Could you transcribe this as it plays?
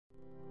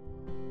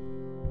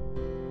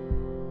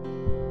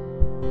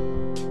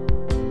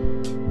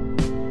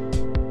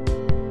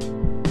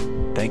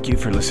you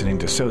for listening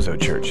to Sozo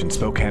Church in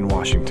Spokane,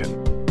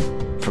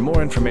 Washington. For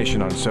more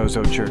information on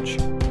Sozo Church,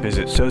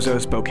 visit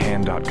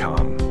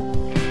sozospokane.com.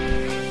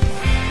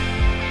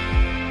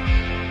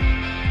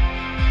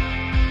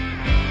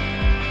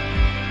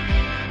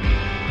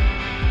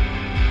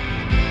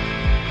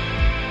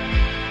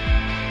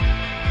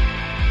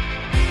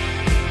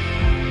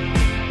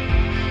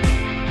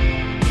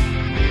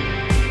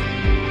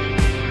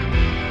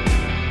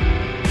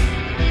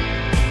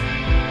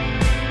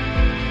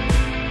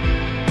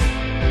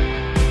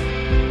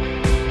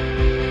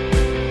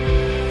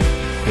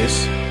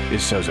 This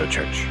is Sozo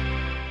Church.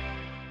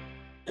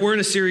 We're in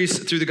a series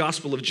through the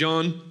Gospel of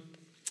John.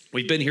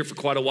 We've been here for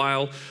quite a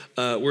while.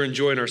 We're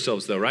enjoying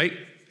ourselves though, right?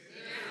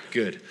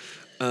 Good.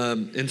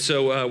 And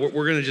so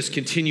we're going to just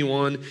continue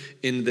on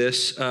in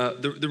this.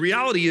 The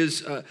reality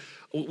is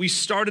we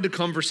started a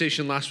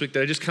conversation last week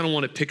that I just kind of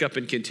want to pick up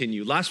and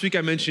continue. Last week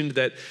I mentioned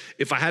that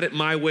if I had it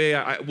my way,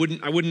 I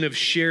wouldn't have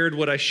shared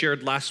what I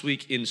shared last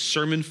week in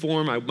sermon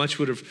form. I much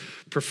would have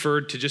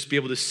preferred to just be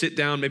able to sit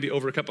down, maybe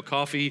over a cup of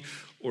coffee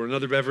or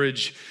another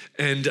beverage,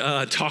 and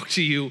talk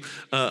to you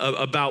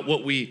about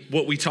what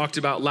we talked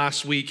about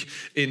last week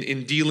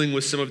in dealing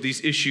with some of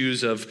these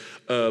issues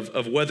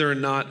of whether or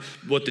not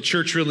what the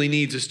church really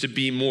needs is to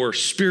be more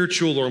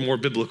spiritual or more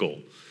biblical.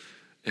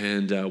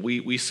 And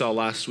we saw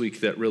last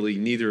week that really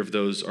neither of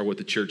those are what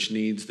the church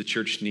needs. The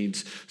church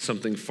needs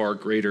something far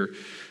greater.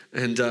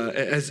 And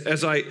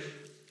as I've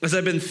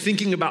been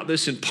thinking about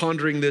this and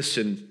pondering this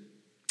and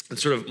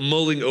sort of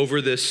mulling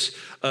over this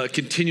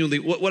continually,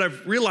 what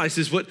I've realized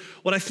is what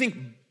I think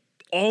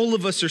all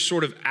of us are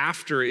sort of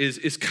after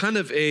is kind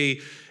of a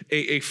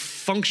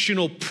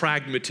functional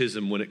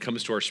pragmatism when it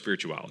comes to our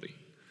spirituality.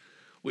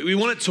 We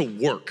want it to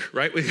work,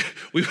 right?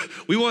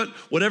 We want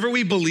whatever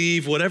we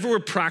believe, whatever we're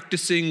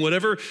practicing,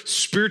 whatever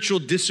spiritual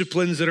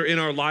disciplines that are in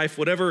our life,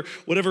 whatever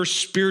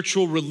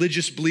spiritual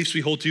religious beliefs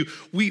we hold to,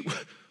 we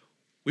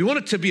want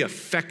it to be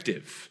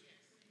effective.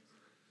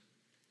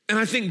 And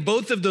I think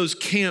both of those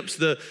camps,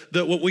 the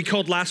what we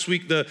called last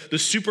week, the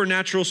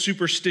supernatural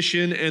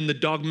superstition and the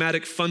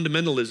dogmatic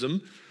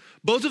fundamentalism,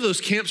 both of those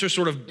camps are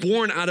sort of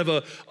born out of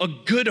a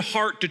good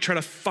heart to try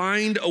to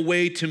find a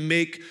way to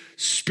make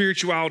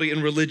spirituality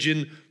and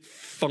religion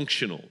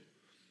functional.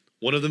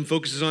 One of them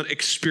focuses on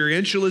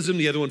experientialism,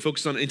 the other one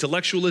focuses on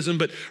intellectualism,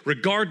 but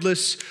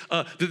regardless,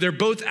 they're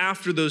both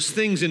after those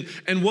things.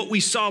 And what we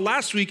saw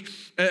last week,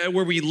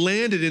 where we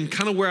landed and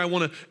kind of where I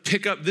want to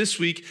pick up this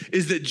week,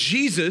 is that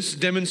Jesus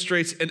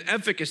demonstrates an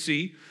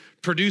efficacy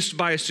produced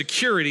by a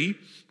security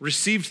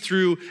received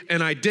through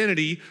an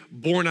identity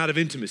born out of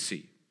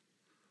intimacy.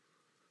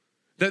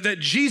 That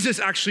Jesus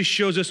actually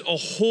shows us a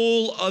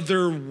whole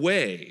other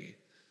way.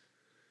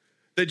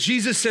 That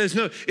Jesus says,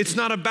 no, it's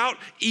not about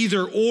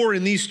either or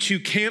in these two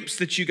camps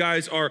that you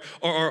guys are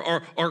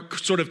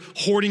sort of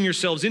hoarding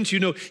yourselves into.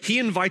 No, he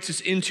invites us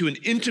into an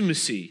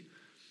intimacy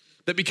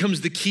that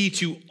becomes the key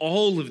to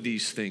all of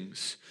these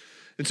things.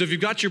 And so if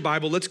you've got your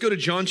Bible, let's go to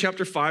John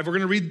chapter 5. We're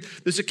going to read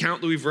this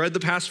account that we've read the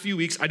past few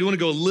weeks. I do want to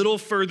go a little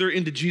further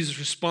into Jesus'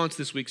 response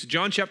this week. So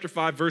John chapter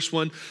 5, verse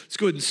 1. Let's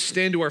go ahead and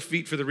stand to our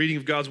feet for the reading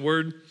of God's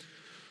word.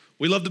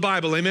 We love the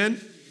Bible, amen?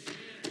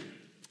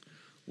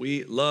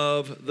 We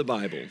love the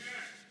Bible.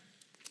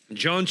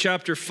 John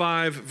chapter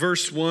 5,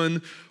 verse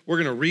 1, we're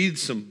going to read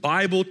some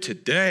Bible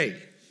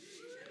today.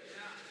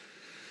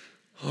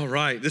 All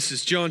right, this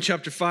is John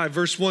chapter 5,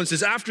 verse 1. It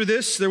says, after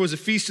this, there was a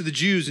feast of the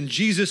Jews, and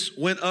Jesus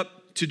went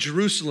up to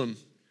Jerusalem.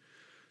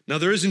 Now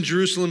there is in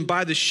Jerusalem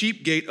by the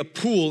sheep gate a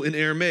pool in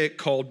Aramaic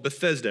called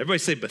Bethesda. Everybody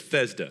say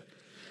Bethesda.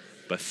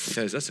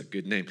 Bethesda, that's a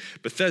good name.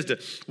 Bethesda,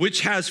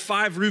 which has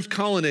 5 roof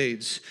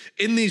colonnades.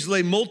 In these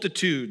lay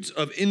multitudes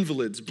of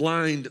invalids,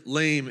 blind,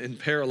 lame, and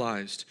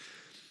paralyzed.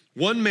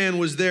 One man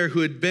was there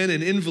who had been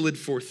an invalid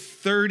for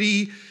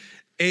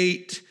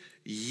 38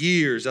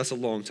 years. That's a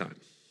long time.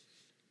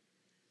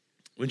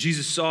 When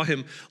Jesus saw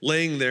him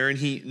laying there and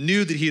he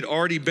knew that he had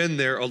already been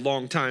there a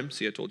long time,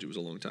 see, I told you it was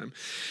a long time,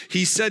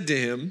 he said to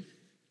him,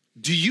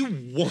 do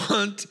you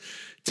want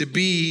to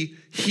be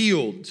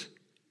healed?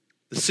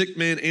 The sick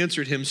man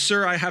answered him,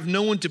 sir, I have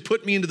no one to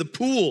put me into the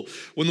pool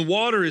when the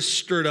water is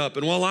stirred up,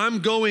 and while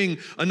I'm going,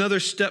 another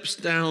steps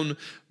down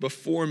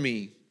before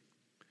me.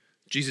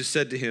 Jesus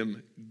said to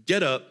him,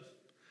 get up,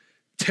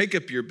 take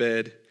up your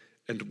bed,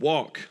 and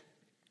walk.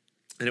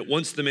 And at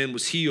once the man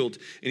was healed,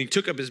 and he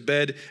took up his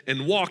bed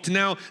and walked.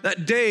 Now,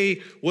 that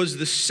day was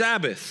the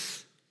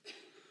Sabbath.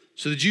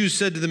 So the Jews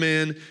said to the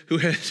man who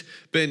had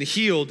been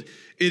healed,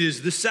 it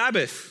is the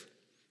Sabbath,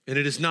 and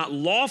it is not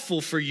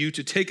lawful for you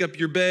to take up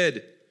your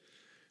bed.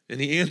 And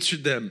he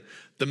answered them,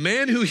 the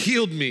man who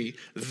healed me,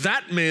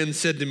 that man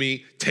said to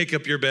me, take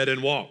up your bed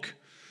and walk.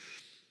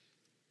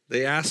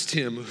 They asked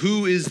him,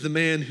 who is the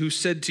man who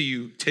said to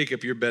you, take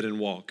up your bed and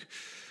walk?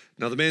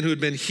 Now the man who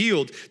had been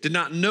healed did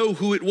not know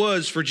who it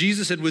was, for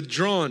Jesus had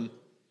withdrawn,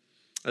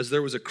 as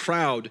there was a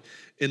crowd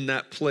in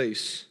that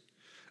place.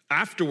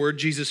 Afterward,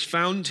 Jesus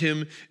found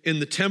him in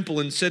the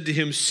temple and said to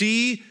him,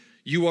 see,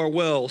 you are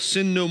well,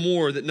 sin no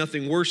more, that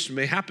nothing worse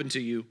may happen to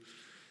you.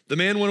 The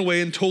man went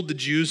away and told the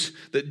Jews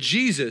that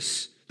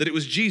that it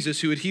was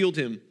Jesus who had healed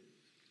him.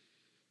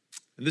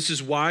 And this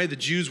is why the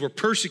Jews were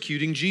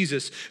persecuting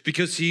Jesus,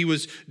 because he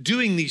was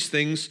doing these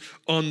things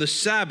on the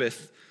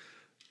Sabbath.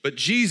 But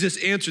Jesus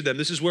answered them.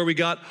 This is where we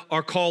got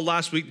our call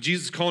last week.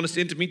 Jesus is calling us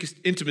to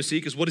intimacy,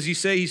 because what does he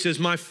say? He says,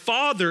 my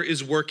Father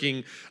is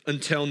working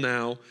until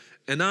now,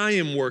 and I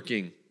am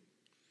working.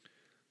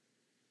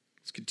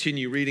 Let's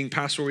continue reading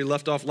past where we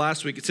left off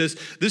last week. It says,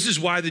 this is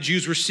why the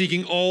Jews were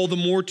seeking all the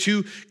more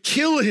to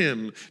kill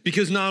him,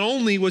 because not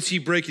only was he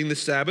breaking the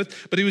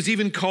Sabbath, but he was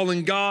even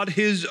calling God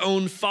his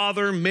own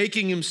Father,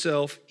 making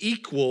himself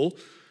equal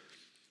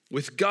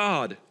with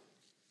God.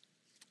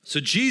 So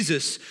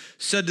Jesus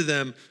said to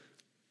them,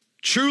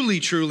 truly,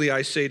 truly,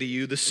 I say to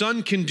you, the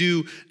Son can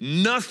do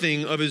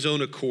nothing of his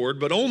own accord,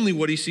 but only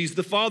what he sees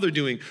the Father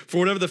doing. For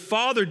whatever the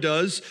Father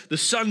does, the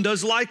Son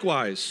does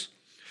likewise.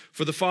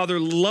 For the Father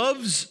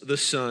loves the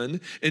Son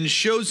and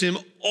shows him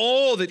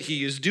all that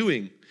he is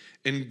doing.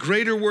 And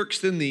greater works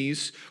than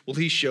these will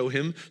he show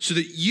him, so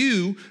that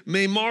you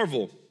may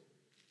marvel.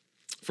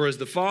 For as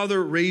the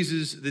Father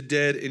raises the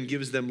dead and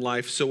gives them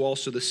life, so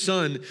also the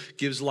Son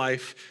gives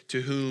life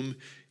to whom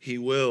he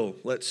will.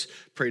 Let's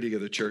pray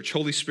together, church.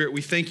 Holy Spirit,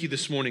 we thank you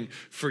this morning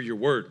for your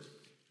word.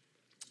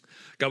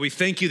 God, we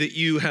thank you that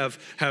you have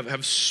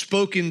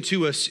spoken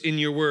to us in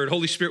your word.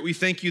 Holy Spirit, we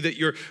thank you that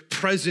your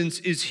presence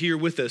is here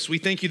with us. We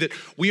thank you that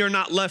we are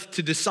not left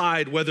to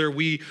decide whether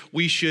we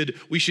should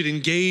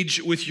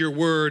engage with your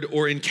word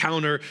or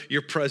encounter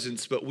your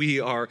presence, but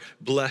we are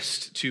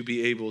blessed to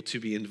be able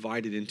to be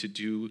invited in to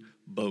do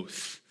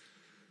both.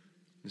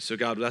 And so,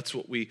 God, that's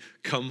what we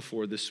come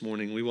for this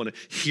morning. We want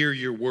to hear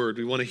your word.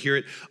 We want to hear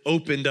it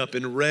opened up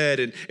and read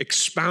and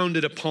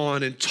expounded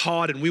upon and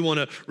taught, and we want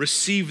to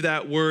receive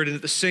that word. And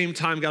at the same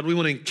time, God, we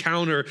want to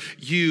encounter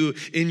you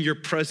in your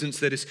presence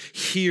that is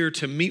here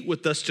to meet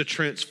with us, to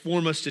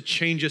transform us, to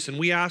change us. And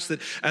we ask that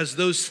as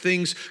those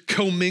things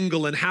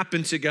commingle and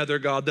happen together,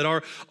 God, that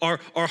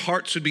our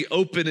hearts would be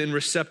open and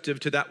receptive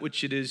to that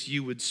which it is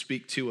you would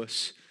speak to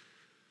us,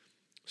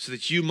 so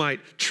that you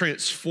might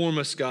transform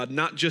us, God,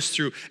 not just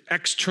through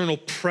external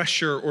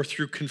pressure or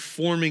through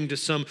conforming to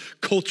some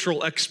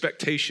cultural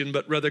expectation,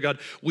 but rather, God,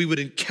 we would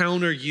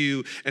encounter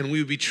you and we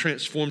would be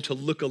transformed to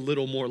look a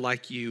little more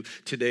like you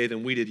today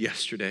than we did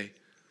yesterday.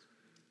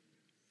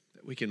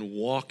 That we can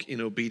walk in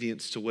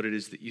obedience to what it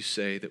is that you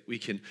say, that we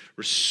can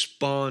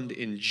respond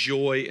in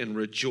joy and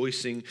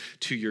rejoicing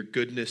to your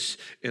goodness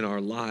in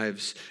our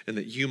lives, and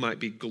that you might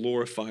be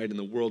glorified and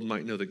the world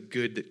might know the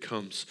good that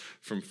comes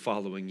from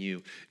following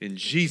you. In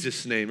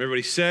Jesus' name,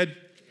 everybody said? Amen.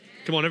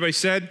 Come on, everybody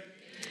said? Amen.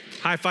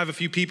 High five a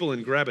few people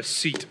and grab a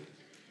seat.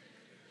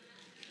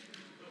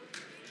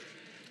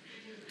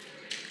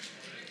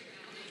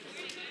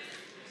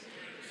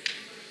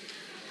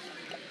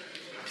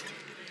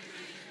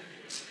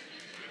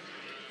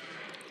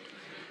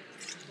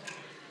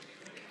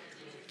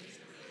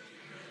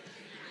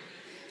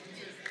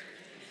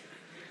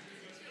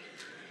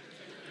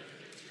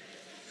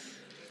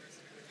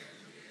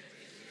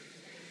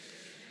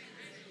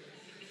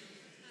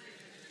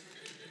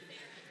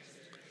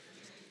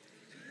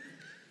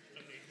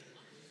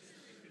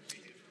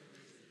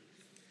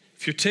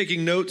 If you're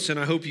taking notes, and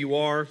I hope you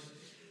are,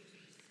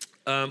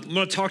 I'm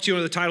going to talk to you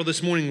under the title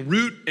this morning,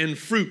 Root and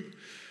Fruit.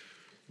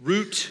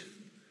 Root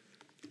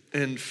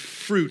and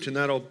fruit, and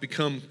that'll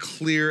become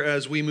clear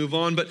as we move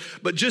on.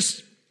 But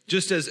just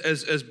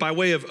as by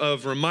way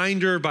of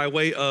reminder, by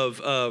way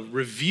of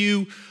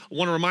review, I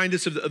want to remind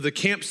us of the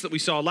camps that we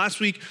saw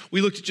last week.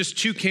 We looked at just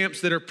two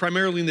camps that are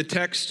primarily in the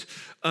text.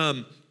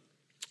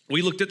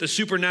 We looked at the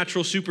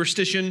supernatural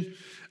superstition,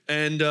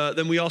 and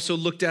then we also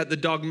looked at the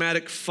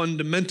dogmatic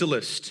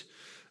fundamentalist,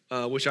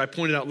 which I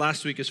pointed out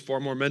last week is far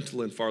more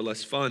mental and far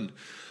less fun.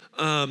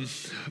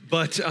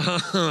 But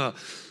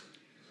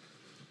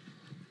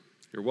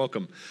you're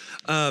welcome.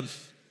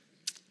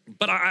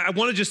 But I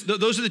want to just,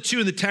 those are the two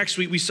in the text.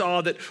 We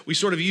saw that we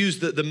sort of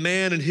used the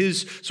man and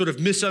his sort of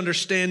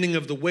misunderstanding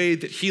of the way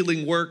that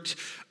healing worked.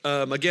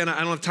 Again,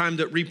 I don't have time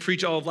to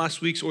re-preach all of last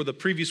week's or the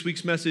previous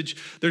week's message.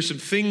 There's some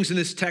things in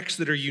this text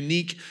that are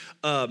unique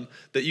that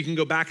you can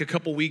go back a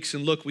couple weeks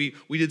and look. We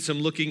did some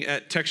looking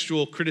at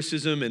textual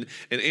criticism and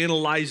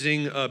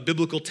analyzing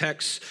biblical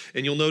texts,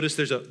 and you'll notice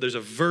there's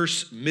a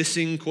verse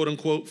missing, quote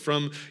unquote,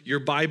 from your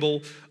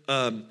Bible.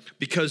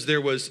 Because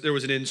there was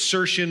an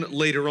insertion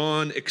later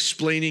on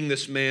explaining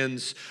this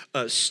man's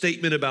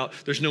statement about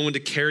there's no one to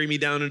carry me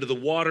down into the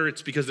water.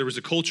 It's because there was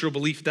a cultural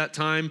belief at that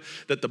time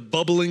that the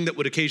bubbling that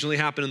would occasionally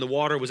happen in the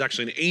water was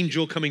actually an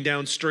angel coming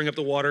down, stirring up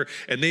the water,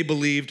 and they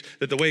believed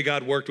that the way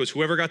God worked was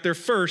whoever got there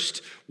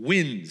first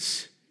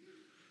wins,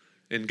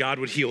 and God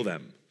would heal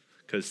them,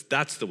 because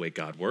that's the way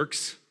God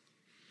works.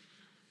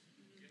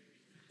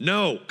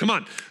 No, come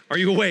on. Are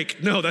you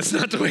awake? No, that's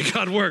not the way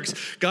God works.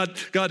 God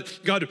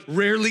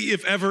rarely,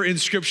 if ever in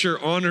Scripture,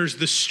 honors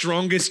the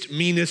strongest,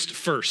 meanest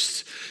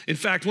first. In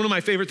fact, one of my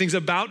favorite things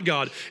about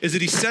God is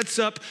that he sets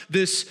up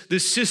this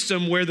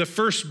system where the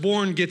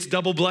firstborn gets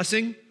double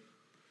blessing,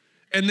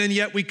 And then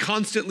yet we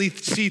constantly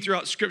see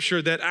throughout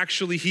Scripture that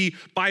actually he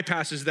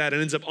bypasses that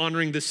and ends up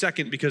honoring the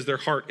second because their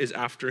heart is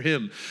after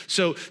him.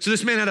 So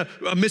this man had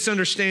a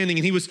misunderstanding,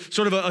 and he was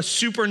sort of a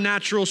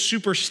supernatural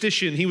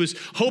superstition. He was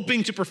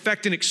hoping to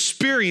perfect an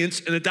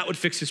experience and that would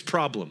fix his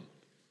problem.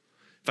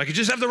 If I could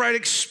just have the right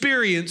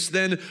experience,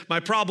 then my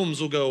problems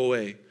will go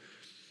away.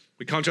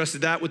 We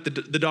contrasted that with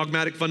the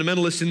dogmatic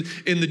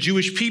fundamentalists in the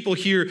Jewish people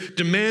here,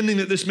 demanding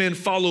that this man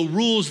follow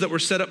rules that were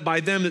set up by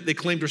them that they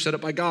claimed were set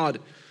up by God.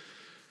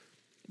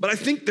 But I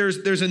think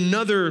there's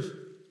another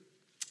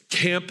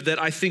camp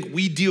that I think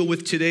we deal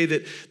with today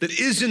that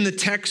is in the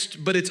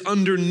text, but it's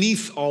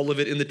underneath all of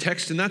it in the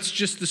text, and that's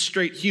just the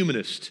straight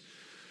humanist.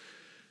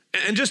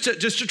 And just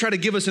to try to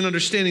give us an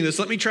understanding of this,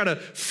 let me try to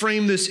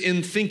frame this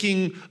in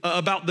thinking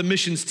about the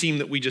missions team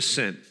that we just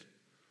sent.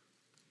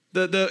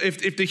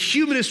 If the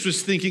humanist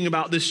was thinking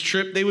about this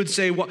trip, they would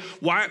say,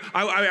 why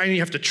I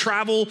have to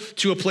travel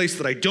to a place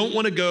that I don't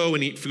want to go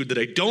and eat food that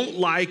I don't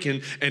like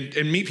and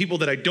meet people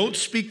that I don't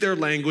speak their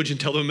language and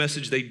tell them a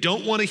message they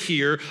don't want to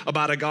hear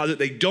about a God that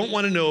they don't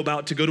want to know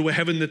about to go to a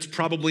heaven that's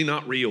probably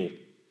not real.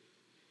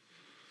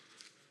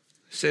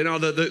 Say, no,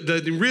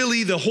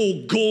 really the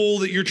whole goal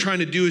that you're trying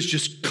to do is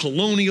just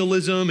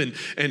colonialism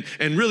and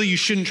really you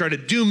shouldn't try to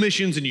do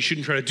missions and you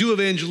shouldn't try to do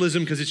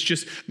evangelism because it's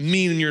just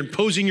mean and you're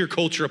imposing your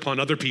culture upon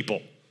other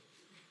people.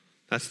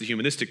 That's the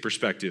humanistic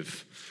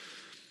perspective.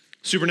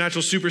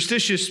 Supernatural,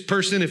 superstitious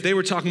person, if they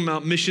were talking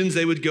about missions,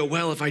 they would go,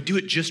 well, if I do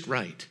it just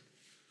right,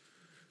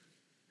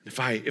 if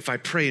I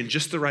pray in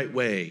just the right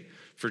way,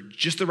 for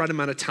just the right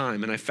amount of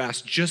time, and I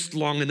fast just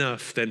long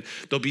enough, then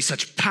there'll be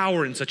such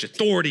power and such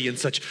authority and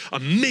such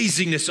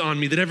amazingness on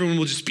me that everyone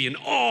will just be in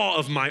awe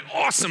of my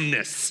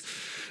awesomeness.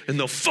 And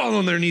they'll fall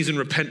on their knees and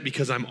repent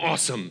because I'm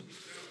awesome.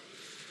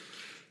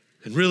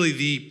 And really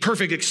the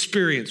perfect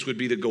experience would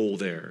be the goal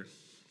there.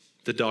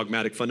 The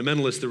dogmatic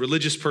fundamentalist, the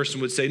religious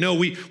person would say, no,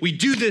 we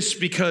do this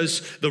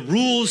because the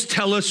rules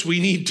tell us we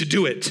need to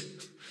do it.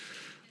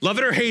 Love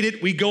it or hate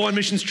it, we go on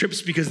missions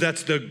trips because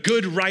that's the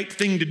good, right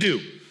thing to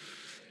do.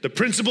 The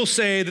principles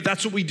say that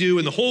that's what we do,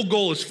 and the whole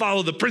goal is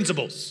follow the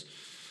principles.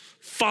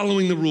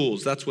 Following the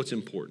rules, that's what's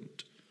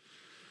important.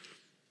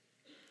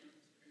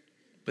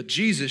 But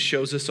Jesus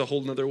shows us a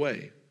whole nother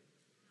way.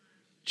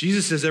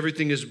 Jesus says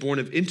everything is born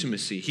of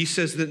intimacy. He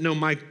says that, no,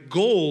 my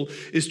goal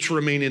is to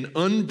remain in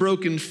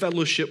unbroken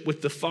fellowship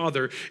with the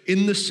Father,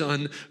 in the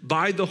Son,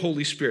 by the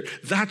Holy Spirit.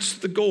 That's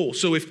the goal.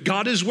 So if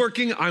God is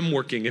working, I'm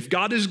working. If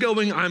God is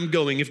going, I'm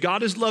going. If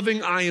God is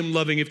loving, I am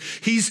loving.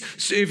 If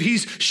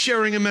he's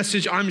sharing a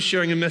message, I'm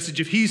sharing a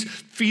message. If he's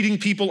feeding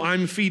people,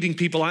 I'm feeding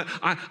people.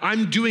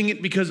 I'm doing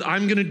it because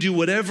I'm going to do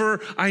whatever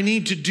I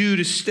need to do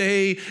to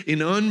stay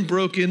in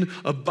unbroken,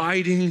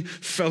 abiding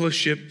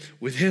fellowship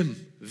with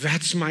him.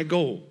 That's my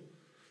goal.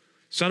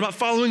 It's not about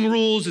following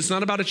rules. It's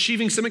not about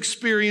achieving some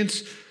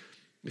experience.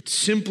 It's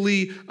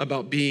simply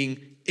about being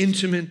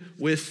intimate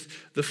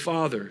with the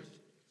Father.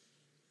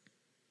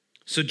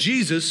 So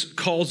Jesus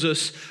calls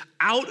us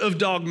out of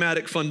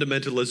dogmatic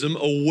fundamentalism,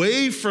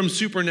 away from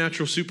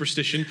supernatural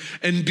superstition,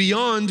 and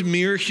beyond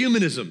mere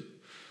humanism.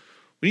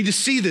 We need to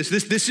see this.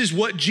 This is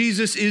what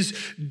Jesus is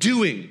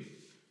doing.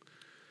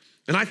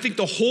 And I think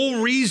the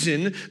whole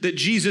reason that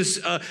Jesus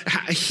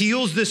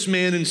heals this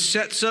man and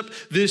sets up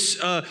this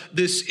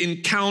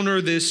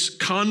encounter, this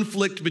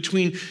conflict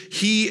between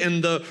he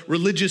and the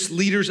religious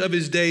leaders of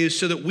his day is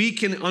so that we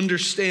can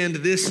understand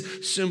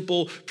this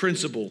simple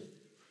principle.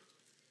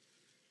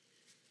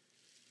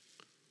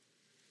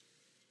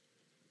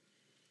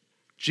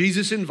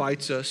 Jesus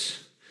invites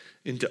us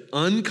into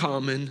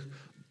uncommon,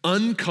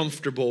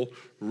 uncomfortable,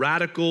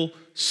 radical,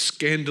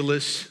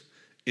 scandalous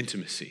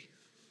intimacy.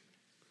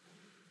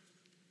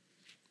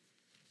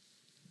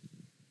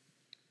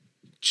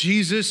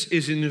 Jesus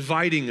is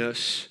inviting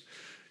us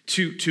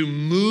to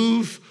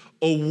move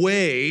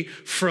away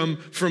from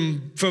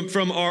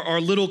our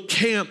little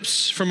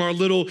camps, from our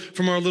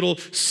little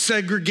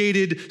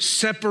segregated,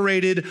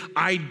 separated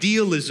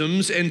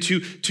idealisms, and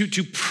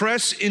to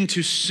press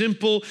into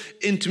simple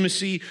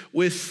intimacy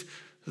with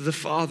the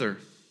Father.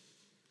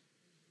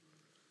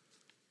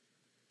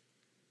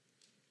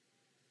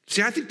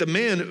 See, I think the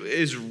man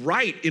is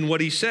right in what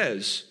he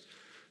says.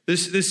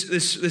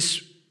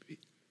 This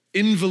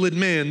invalid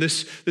man,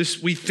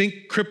 this we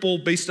think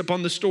cripple based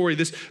upon the story,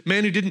 this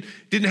man who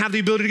didn't have the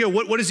ability to go.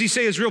 What does he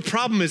say his real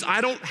problem is?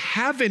 I don't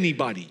have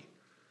anybody.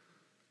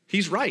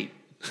 He's right.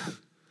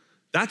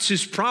 That's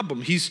his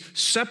problem. He's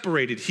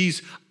separated.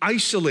 He's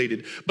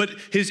isolated. But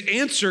his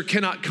answer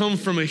cannot come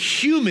from a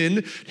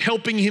human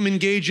helping him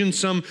engage in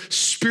some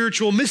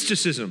spiritual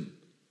mysticism.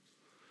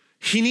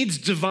 He needs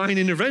divine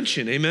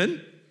intervention.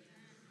 Amen?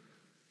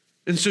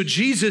 And so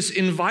Jesus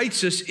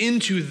invites us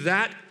into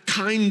that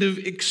kind of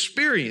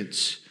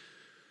experience.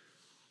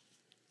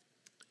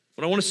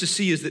 What I want us to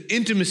see is that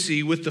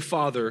intimacy with the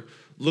Father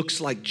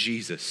looks like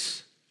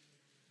Jesus.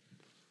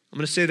 I'm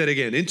going to say that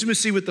again.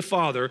 Intimacy with the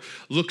Father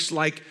looks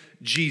like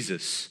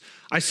Jesus.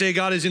 I say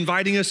God is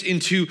inviting us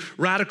into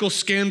radical,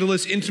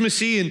 scandalous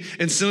intimacy,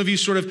 and some of you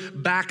sort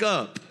of back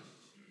up.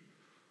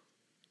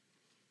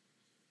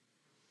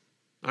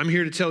 I'm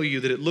here to tell you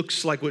that it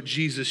looks like what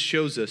Jesus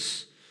shows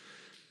us.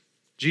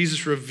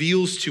 Jesus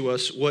reveals to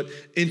us what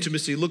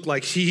intimacy looked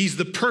like. He's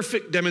the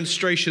perfect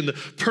demonstration, the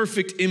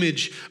perfect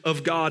image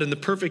of God, and the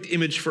perfect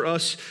image for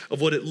us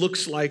of what it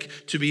looks like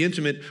to be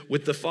intimate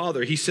with the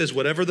Father. He says,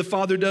 whatever the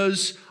Father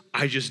does,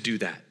 I just do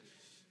that.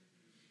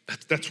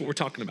 That's what we're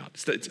talking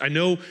about. I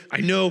know,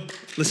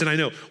 listen, I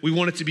know. We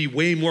want it to be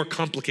way more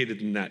complicated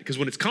than that, because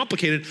when it's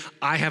complicated,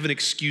 I have an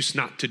excuse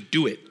not to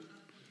do it.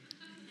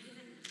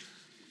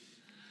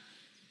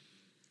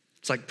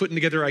 It's like putting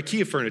together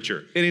IKEA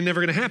furniture. It ain't never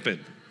gonna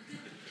happen.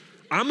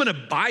 I'm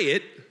gonna buy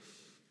it,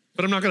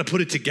 but I'm not gonna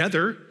put it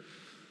together.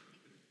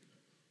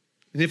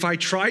 And if I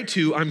try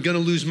to, I'm gonna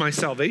lose my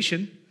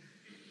salvation.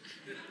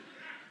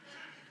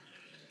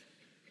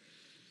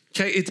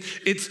 Okay,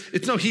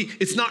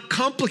 it's not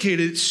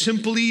complicated. It's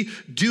simply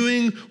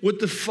doing what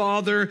the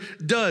Father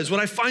does. What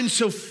I find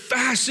so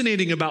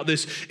fascinating about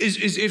this is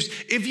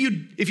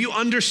if you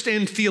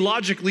understand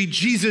theologically,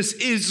 Jesus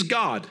is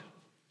God.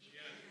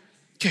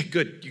 Okay,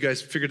 good. You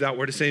guys figured out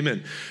where to say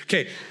amen.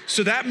 Okay,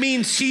 so that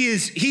means he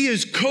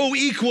is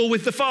co-equal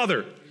with the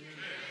Father.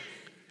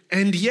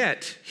 And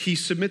yet, he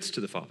submits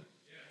to the Father.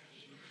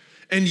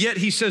 And yet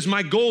he says,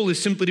 my goal is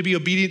simply to be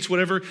obedient to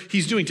whatever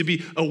he's doing, to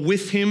be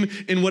with him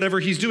in whatever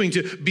he's doing,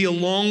 to be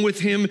along with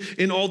him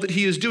in all that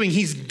he is doing.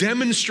 He's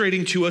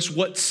demonstrating to us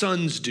what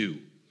sons do.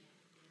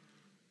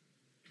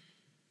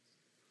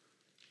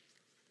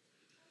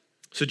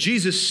 So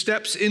Jesus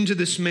steps into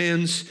this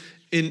man's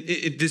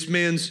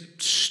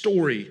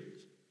story.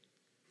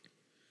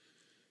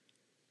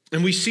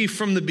 And we see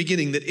from the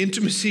beginning that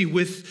intimacy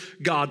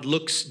with God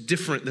looks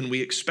different than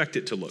we expect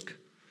it to look.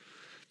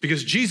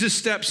 Because Jesus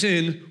steps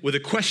in with a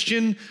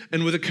question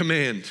and with a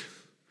command.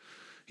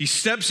 He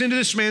steps into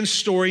this man's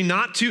story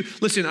not to,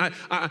 listen,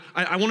 I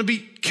want to be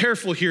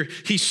careful here.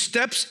 He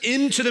steps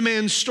into the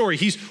man's story.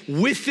 He's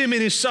with him in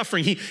his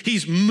suffering.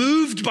 He's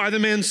moved by the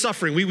man's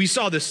suffering. We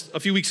saw this a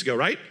few weeks ago,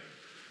 right?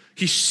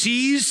 He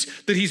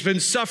sees that he's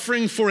been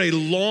suffering for a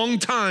long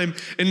time,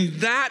 and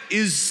that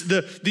is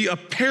the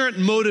apparent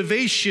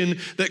motivation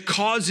that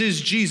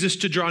causes Jesus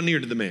to draw near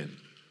to the man.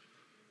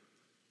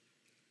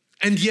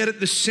 And yet at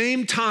the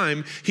same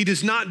time, he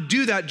does not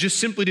do that just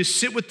simply to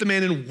sit with the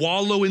man and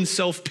wallow in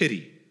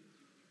self-pity.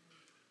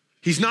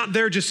 He's not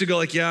there just to go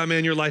like, yeah,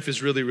 man, your life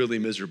is really, really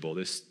miserable.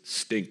 This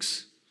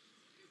stinks.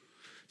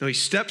 No, he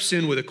steps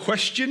in with a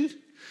question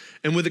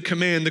and with a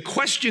command. The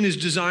question is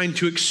designed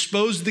to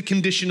expose the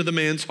condition of the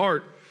man's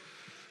heart.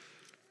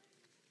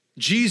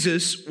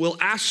 Jesus will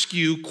ask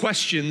you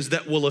questions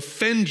that will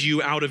offend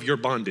you out of your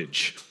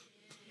bondage.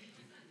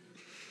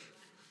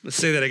 Let's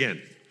say that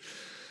again.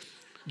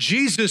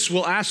 Jesus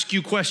will ask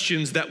you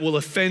questions that will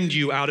offend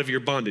you out of your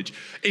bondage.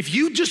 If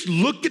you just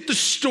look at the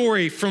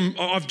story from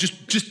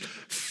just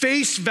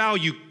face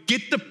value,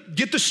 get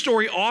the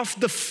story off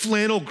the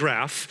flannel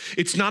graph.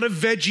 It's not a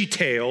veggie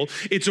tale.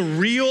 It's a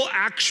real,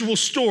 actual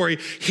story.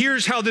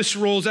 Here's how this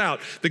rolls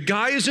out. The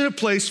guy is in a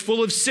place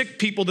full of sick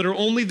people that are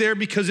only there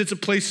because it's a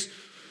place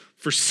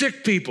for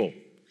sick people.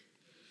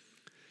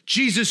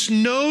 Jesus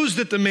knows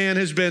that the man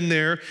has been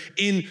there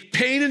in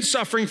pain and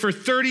suffering for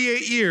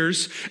 38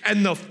 years,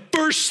 and the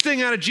first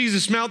thing out of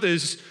Jesus' mouth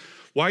is,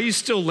 why are you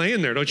still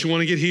laying there? Don't you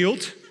want to get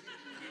healed?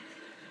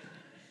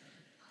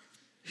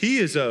 He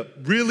is a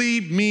really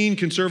mean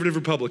conservative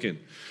Republican,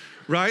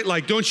 right?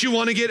 Like, don't you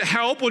want to get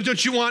help? Or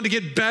don't you want to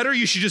get better?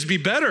 You should just be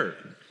better.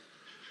 You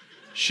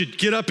should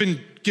get up and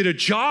get a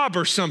job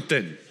or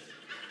something.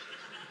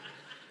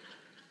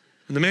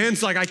 And the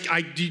man's like,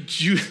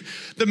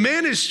 the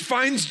man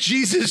finds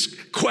Jesus'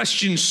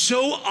 question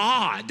so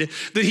odd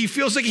that he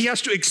feels like he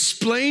has to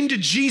explain to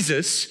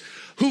Jesus,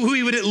 who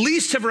he would at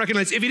least have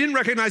recognized. If he didn't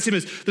recognize him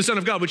as the Son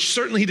of God, which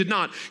certainly he did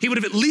not, he would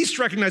have at least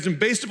recognized him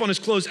based upon his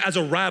clothes as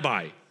a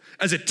rabbi,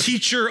 as a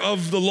teacher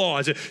of the law,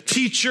 as a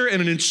teacher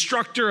and an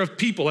instructor of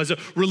people, as a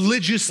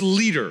religious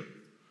leader.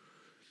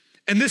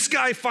 And this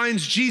guy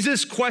finds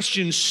Jesus'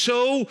 question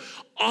so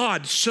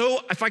odd, so,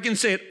 if I can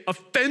say it,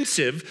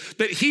 offensive,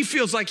 that he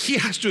feels like he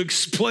has to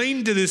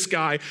explain to this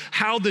guy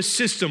how the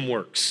system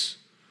works.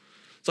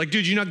 It's like,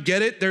 dude, you not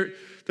get it?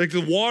 Like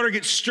the water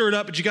gets stirred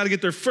up, but you got to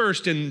get there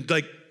first, and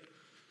like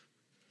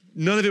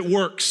none of it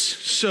works.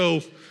 So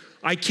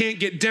I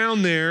can't get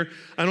down there.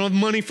 I don't have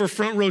money for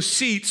front row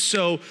seats,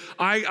 so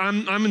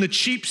I'm in the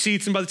cheap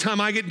seats, and by the time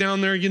I get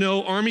down there,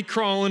 army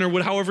crawling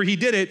or however he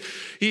did it,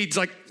 he's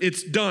like,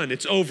 it's done,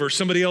 it's over,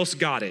 somebody else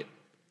got it.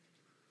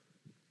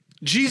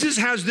 Jesus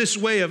has this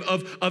way of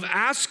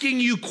asking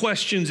you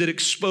questions that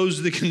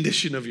expose the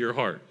condition of your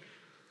heart.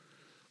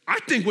 I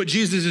think what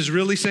Jesus is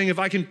really saying,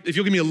 if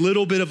you'll give me a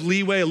little bit of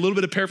leeway, a little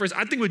bit of paraphrase,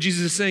 I think what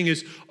Jesus is saying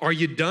is, are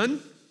you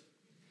done?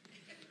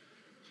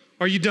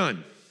 Are you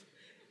done?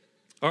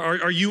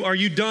 Are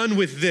you done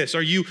with this?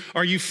 Are you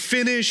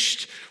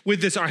finished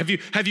with this? Have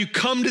you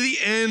come to the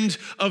end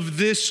of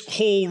this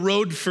whole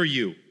road for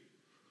you?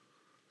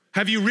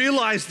 Have you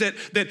realized that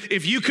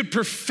if you could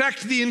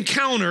perfect the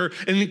encounter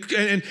and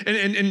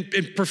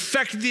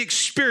perfect the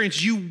experience,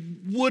 you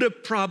would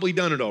have probably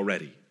done it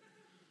already?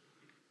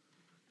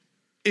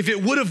 If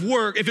it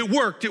worked,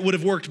 it would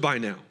have worked by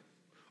now.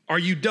 Are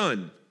you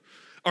done?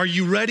 Are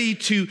you ready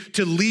to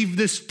leave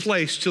this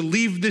place, to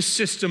leave this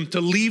system, to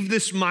leave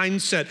this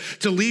mindset,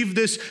 to leave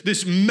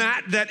this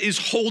mat that is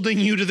holding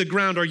you to the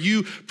ground? Are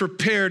you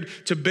prepared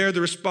to bear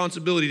the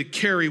responsibility to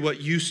carry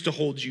what used to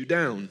hold you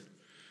down?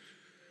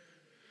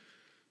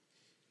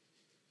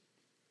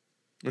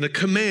 And a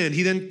command,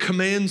 he then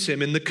commands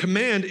him, and the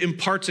command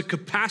imparts a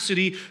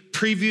capacity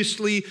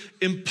previously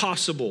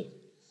impossible.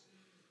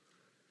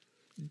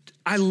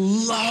 I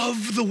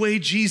love the way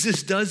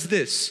Jesus does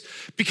this,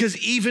 because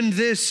even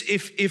this,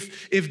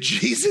 if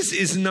Jesus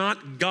is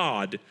not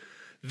God,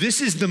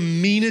 this is the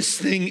meanest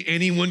thing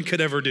anyone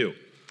could ever do.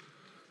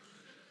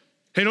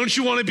 Hey, don't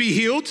you want to be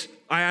healed?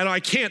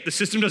 I can't. The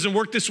system doesn't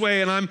work this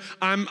way, and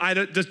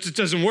it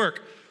doesn't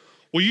work.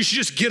 Well, you should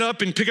just get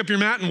up and pick up your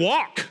mat and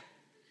walk.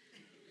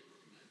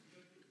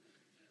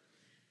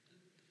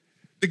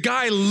 The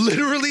guy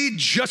literally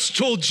just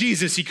told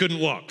Jesus he couldn't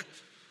walk.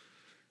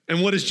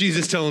 And what does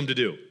Jesus tell him to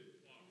do?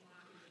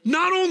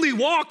 Not only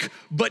walk,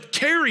 but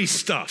carry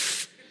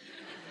stuff.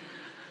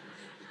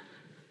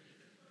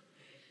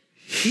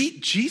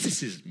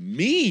 Jesus is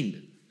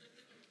mean.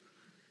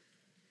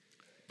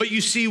 But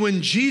you see,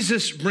 when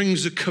Jesus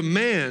brings a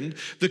command,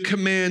 the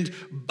command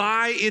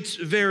by its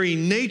very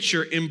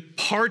nature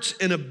imparts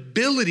an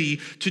ability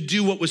to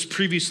do what was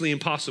previously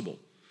impossible.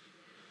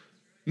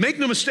 Make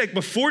no mistake,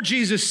 before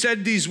Jesus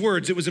said these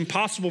words, it was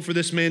impossible for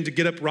this man to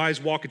get up,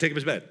 rise, walk, and take up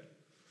his bed.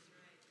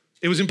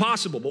 It was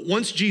impossible. But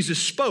once Jesus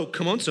spoke,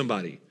 come on,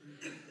 somebody.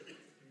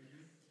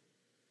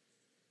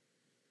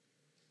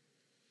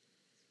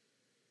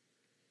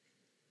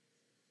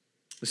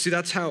 See,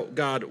 that's how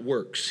God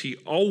works. He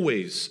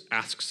always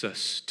asks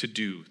us to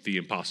do the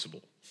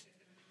impossible.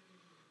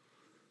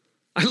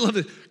 I love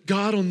it.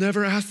 God will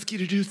never ask you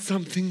to do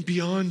something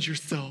beyond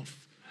yourself.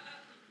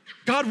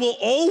 God will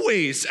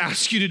always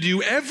ask you to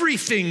do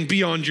everything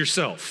beyond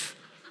yourself.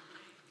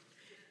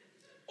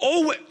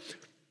 Always.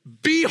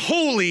 Be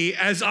holy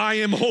as I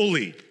am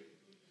holy.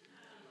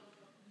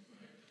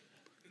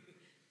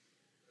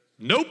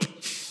 Nope.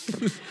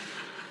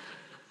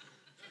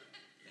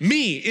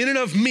 Me, in and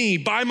of me,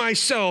 by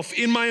myself,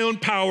 in my own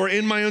power,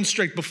 in my own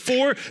strength.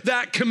 Before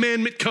that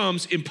commandment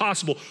comes,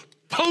 impossible.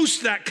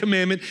 Post that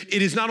commandment,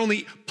 it is not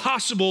only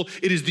possible,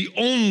 it is the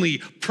only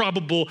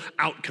probable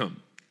outcome.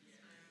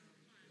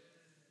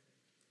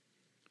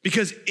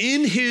 Because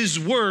in his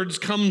words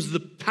comes the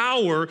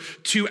power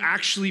to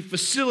actually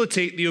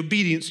facilitate the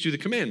obedience to the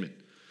commandment.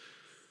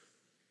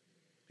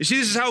 You see,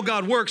 this is how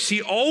God works.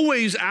 He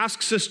always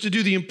asks us to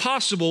do the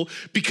impossible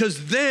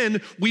because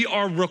then we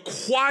are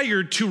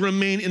required to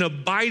remain in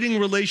abiding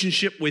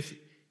relationship with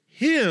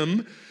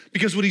him,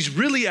 because what he's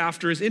really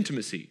after is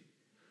intimacy,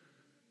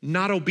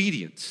 not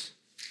obedience.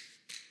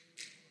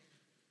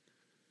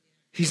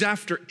 He's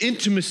after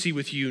intimacy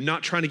with you,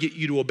 not trying to get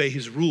you to obey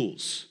his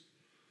rules.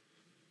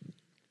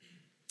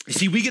 You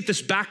see, we get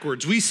this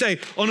backwards. We say,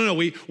 oh, no,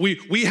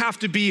 we have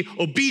to be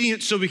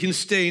obedient so we can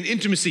stay in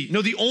intimacy.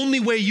 No, the only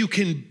way you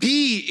can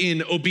be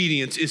in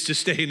obedience is to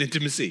stay in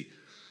intimacy.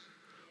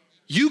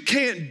 You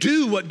can't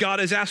do what God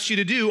has asked you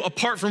to do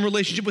apart from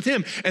relationship with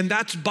him. And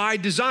that's by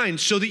design,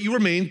 so that you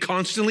remain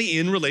constantly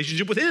in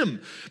relationship with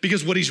him.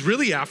 Because what he's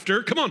really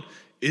after, come on,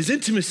 is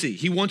intimacy.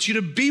 He wants you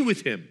to be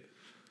with him.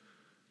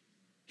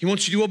 He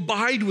wants you to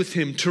abide with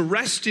him, to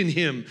rest in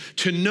him,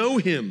 to know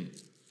him.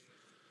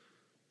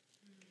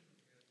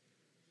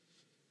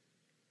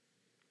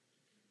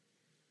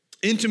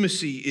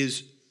 Intimacy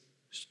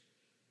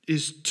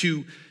is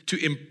to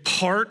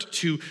impart,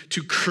 to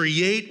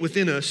create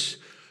within us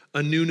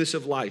a newness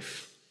of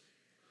life.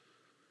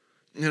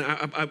 And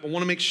I want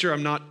to make sure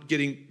I'm not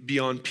getting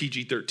beyond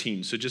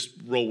PG-13, so just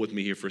roll with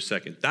me here for a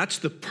second. That's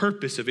the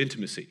purpose of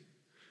intimacy,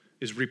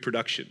 is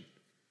reproduction.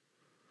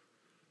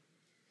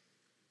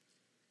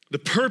 The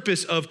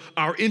purpose of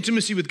our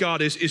intimacy with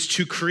God is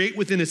to create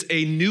within us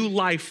a new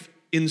life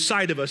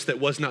inside of us that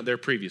was not there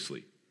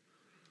previously.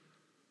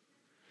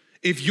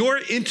 If your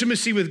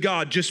intimacy with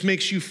God just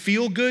makes you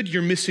feel good,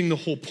 you're missing the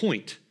whole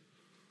point.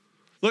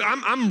 Look,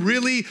 I'm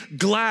really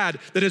glad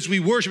that as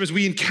we worship, as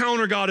we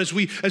encounter God, as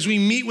we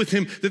meet with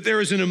him, that there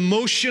is an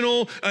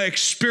emotional,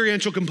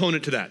 experiential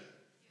component to that.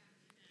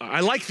 I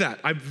like that.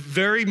 I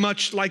very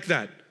much like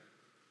that.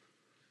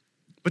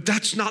 But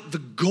that's not the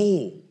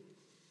goal.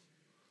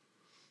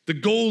 The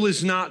goal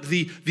is not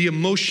the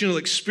emotional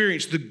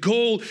experience. The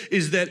goal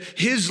is that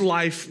his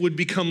life would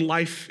become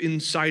life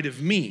inside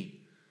of me.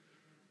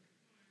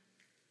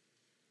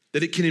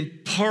 That it can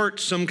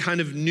impart some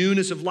kind of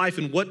newness of life.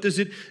 And what does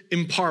it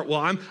impart?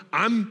 Well,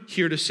 I'm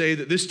here to say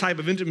that this type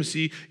of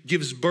intimacy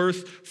gives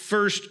birth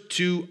first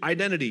to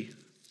identity.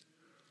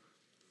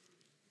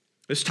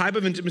 This type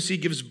of intimacy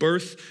gives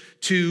birth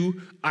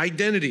to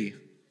identity.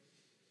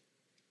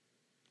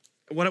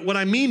 What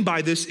I mean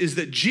by this is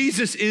that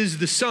Jesus is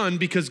the Son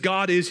because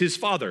God is his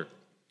Father.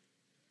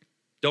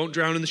 Don't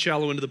drown in the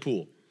shallow end of the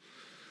pool.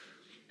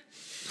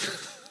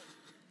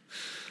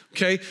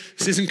 Okay,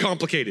 this isn't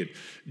complicated.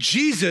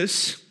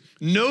 Jesus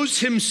knows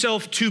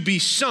himself to be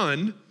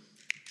Son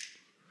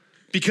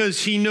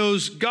because he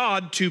knows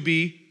God to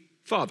be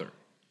Father.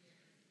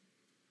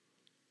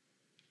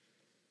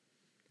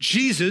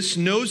 Jesus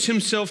knows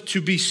himself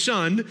to be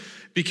Son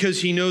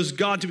because he knows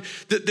God to be.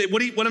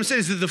 What I'm saying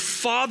is that the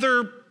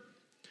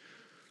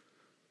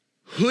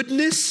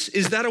fatherhoodness,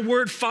 is that a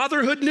word?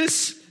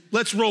 Fatherhoodness?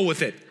 Let's roll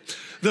with it.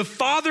 The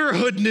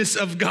fatherhoodness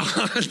of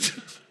God,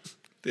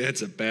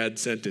 that's a bad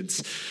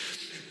sentence,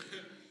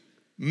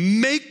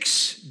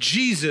 makes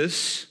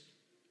Jesus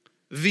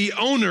the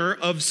owner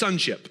of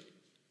sonship.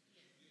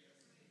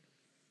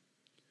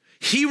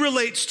 He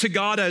relates to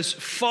God as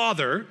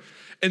Father,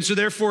 and so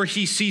therefore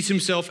he sees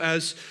himself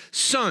as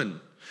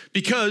Son,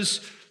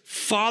 because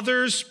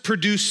fathers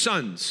produce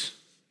sons.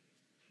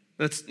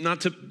 That's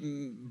not to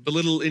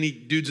belittle any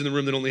dudes in the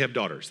room that only have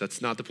daughters.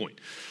 That's not the point.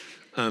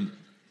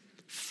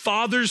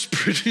 Fathers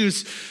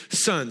produce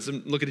sons.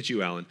 I'm looking at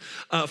you, Alan.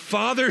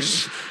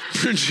 Fathers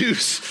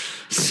produce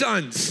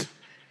sons.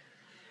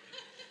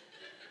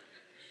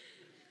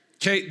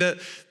 Okay,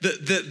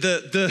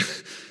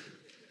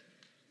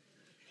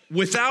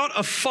 without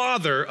a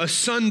father, a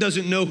son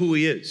doesn't know who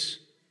he is.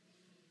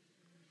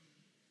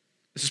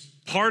 This is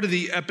part of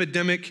the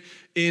epidemic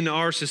in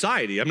our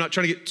society. I'm not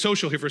trying to get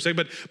social here for a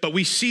second, but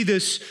we see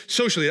this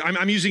socially.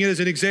 I'm using it as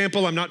an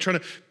example. I'm not trying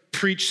to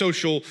preach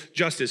social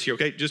justice here,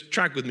 okay? Just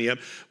track with me.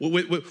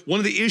 One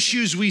of the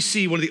issues we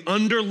see, one of the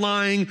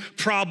underlying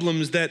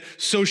problems that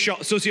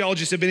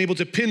sociologists have been able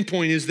to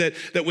pinpoint is that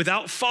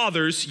without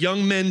fathers,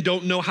 young men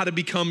don't know how to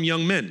become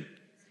young men.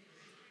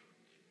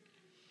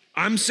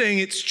 I'm saying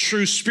it's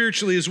true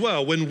spiritually as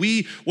well. When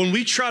we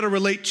try to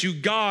relate to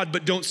God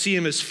but don't see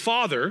him as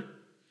Father,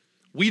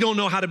 we don't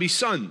know how to be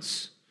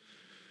sons.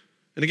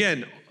 And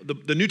again,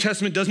 the New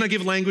Testament does not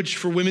give language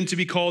for women to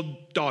be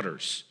called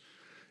daughters.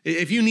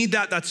 If you need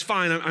that, that's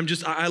fine.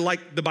 I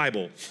like the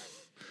Bible.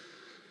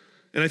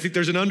 And I think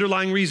there's an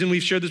underlying reason,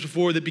 we've shared this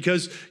before, that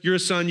because you're a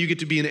son, you get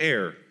to be an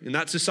heir. In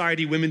that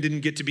society, women didn't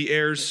get to be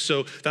heirs,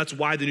 so that's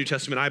why the New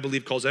Testament, I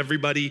believe, calls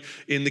everybody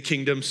in the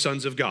kingdom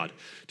sons of God.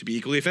 To be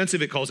equally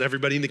offensive, it calls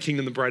everybody in the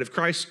kingdom the bride of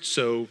Christ,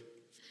 so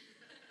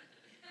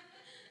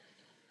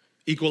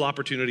equal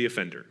opportunity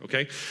offender,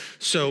 okay?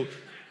 So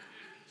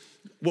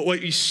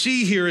what you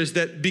see here is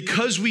that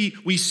because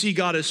we see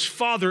God as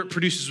Father, it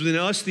produces within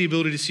us the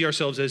ability to see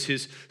ourselves as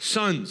his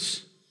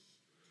sons.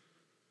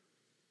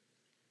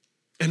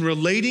 And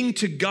relating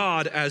to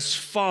God as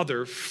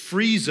Father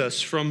frees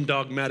us from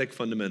dogmatic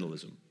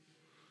fundamentalism.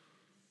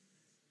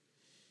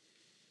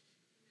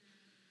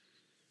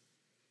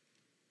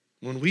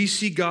 When we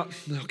see God,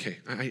 okay,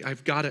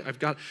 I've got it.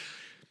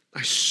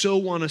 I so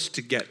want us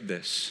to get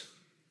this,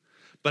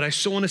 but I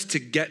so want us to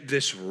get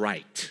this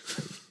right.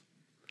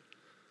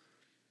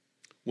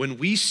 When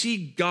we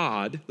see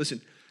God,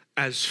 listen,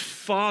 as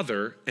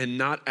Father and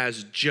not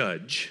as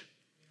judge,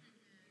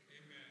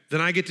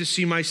 then I get to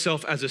see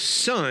myself as a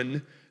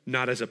son,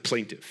 not as a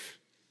plaintiff.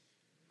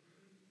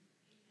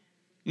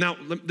 Now,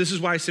 this is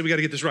why I say we got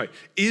to get this right.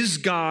 Is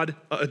God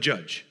a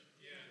judge?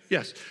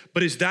 Yes.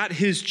 But is that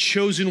his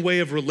chosen way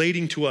of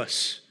relating to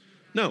us?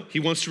 No, he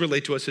wants to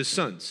relate to us as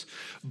sons.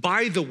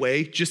 By the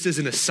way, just as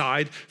an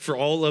aside for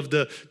all of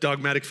the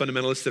dogmatic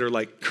fundamentalists that are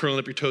like curling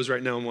up your toes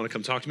right now and want to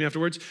come talk to me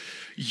afterwards,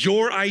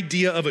 your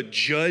idea of a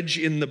judge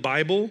in the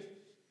Bible,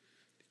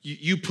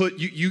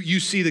 you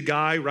see the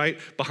guy, right,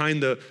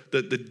 behind the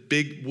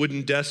big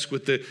wooden desk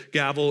with the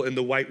gavel and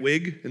the white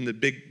wig and the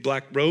big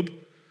black robe,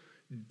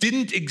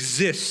 didn't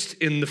exist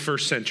in the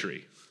first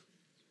century.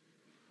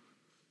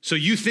 So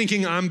you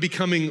thinking I'm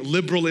becoming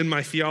liberal in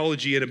my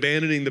theology and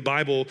abandoning the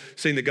Bible,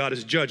 saying that God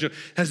is a judge,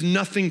 has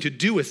nothing to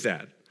do with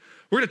that.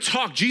 We're gonna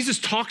talk, Jesus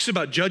talks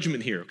about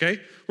judgment here, okay?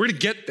 We're gonna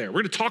get there.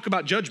 We're gonna talk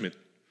about judgment.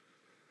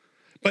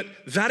 But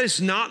that is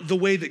not the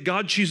way that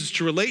God chooses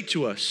to relate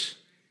to us.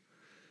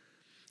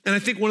 And I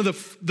think one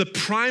of the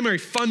primary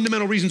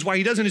fundamental reasons why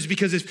he doesn't is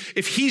because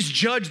if he's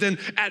judged, then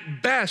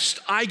at best,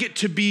 I get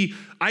to be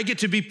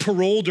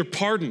paroled or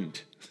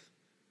pardoned.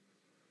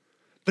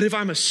 But if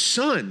I'm a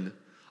son,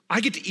 I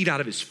get to eat out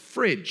of his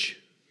fridge.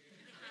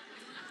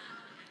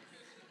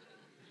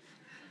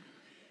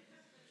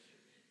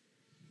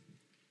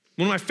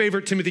 One of my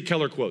favorite Timothy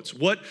Keller quotes: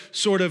 what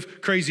sort of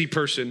crazy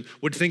person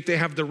would think they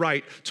have the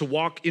right to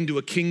walk into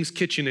a king's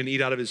kitchen and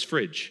eat out of his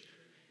fridge?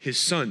 His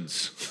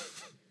sons.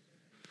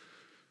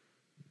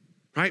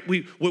 Right?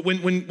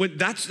 When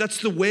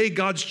that's the way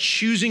God's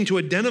choosing to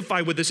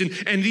identify with us.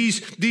 And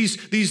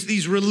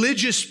these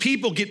religious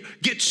people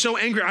get so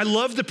angry. I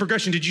love the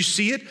progression. Did you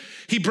see it?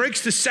 He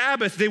breaks the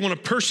Sabbath, they want to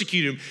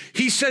persecute him.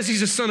 He says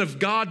he's a son of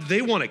God,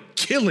 they want to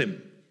kill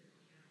him.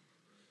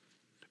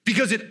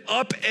 Because it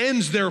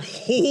upends their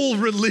whole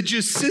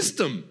religious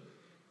system.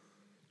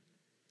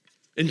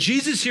 And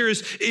Jesus here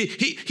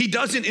he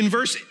doesn't, in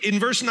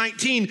verse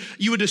 19,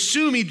 you would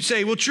assume he'd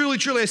say, well, truly,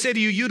 truly, I say to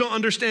you, you don't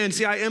understand.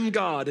 See, I am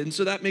God, and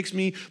so that makes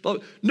me,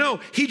 no,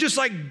 he just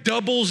like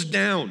doubles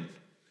down.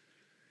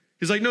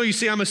 He's like, no, you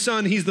see, I'm a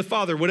son, he's the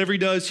father. Whatever he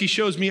does, he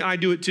shows me, I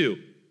do it too.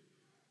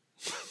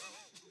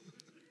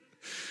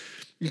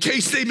 In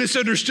case they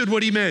misunderstood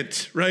what he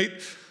meant, right?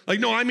 Like,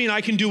 no, I mean,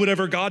 I can do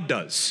whatever God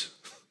does.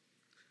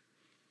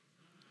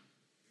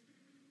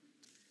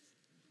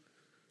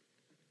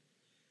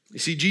 You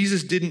see,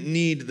 Jesus didn't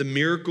need the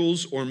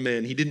miracles or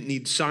men. He didn't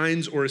need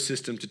signs or a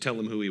system to tell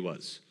him who he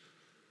was.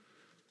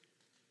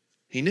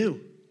 He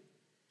knew.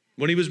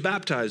 When he was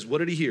baptized, what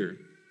did he hear?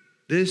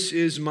 This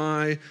is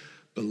my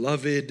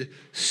beloved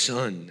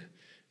Son,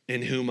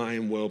 in whom I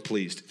am well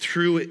pleased.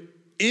 Through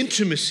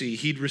intimacy,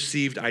 he'd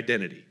received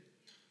identity.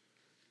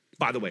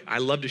 By the way, I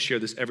love to share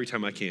this every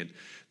time I can.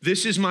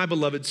 This is my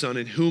beloved Son,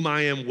 in whom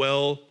I am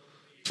well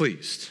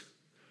pleased.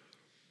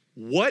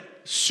 What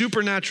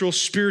supernatural,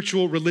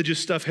 spiritual, religious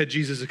stuff had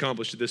Jesus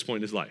accomplished at this point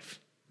in his life?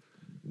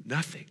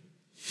 Nothing.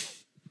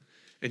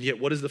 And yet,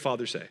 what does the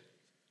Father say?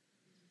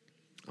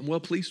 I'm well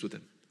pleased with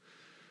him.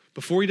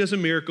 Before he does a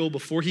miracle,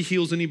 before he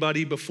heals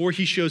anybody, before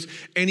he shows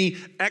any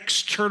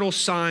external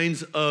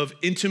signs of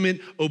intimate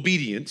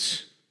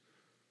obedience,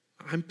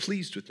 I'm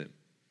pleased with him.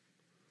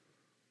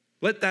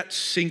 Let that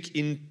sink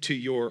into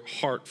your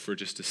heart for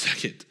just a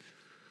second.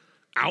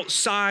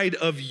 Outside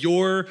of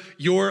your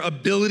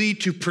ability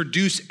to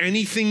produce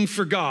anything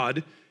for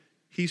God,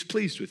 he's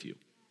pleased with you.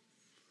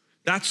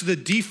 That's the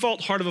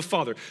default heart of a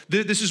father.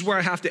 This is where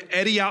I have to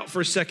eddy out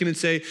for a second and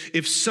say,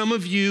 if some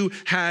of you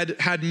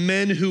had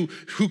men who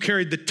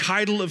carried the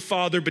title of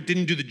father but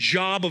didn't do the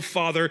job of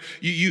father,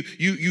 you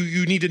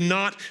need to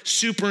not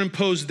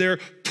superimpose their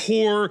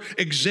poor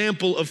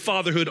example of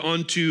fatherhood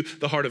onto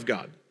the heart of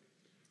God.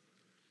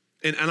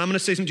 And I'm going to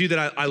say something to you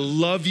that I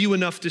love you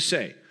enough to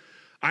say.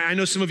 I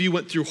know some of you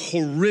went through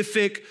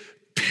horrific,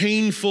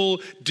 painful,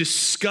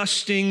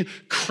 disgusting,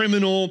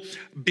 criminal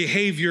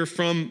behavior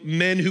from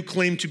men who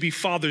claim to be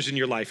fathers in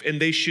your life,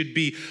 and they should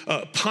be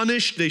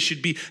punished, they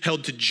should be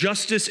held to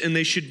justice, and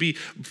they should be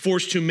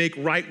forced to make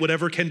right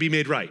whatever can be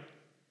made right.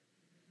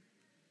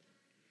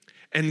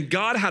 And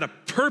God had a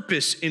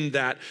purpose in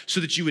that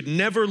so that you would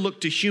never look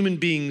to human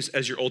beings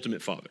as your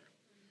ultimate father.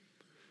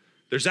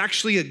 There's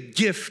actually a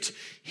gift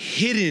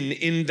hidden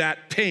in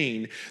that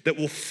pain that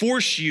will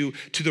force you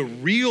to the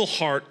real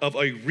heart of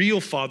a real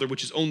father,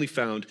 which is only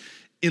found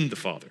in the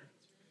Father.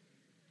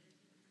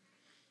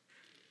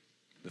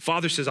 The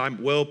Father says,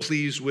 I'm well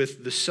pleased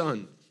with the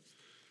Son.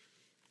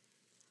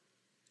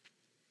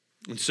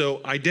 And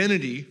so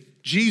identity,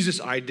 Jesus'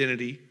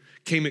 identity,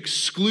 came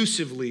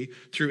exclusively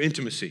through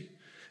intimacy.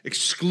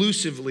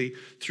 Exclusively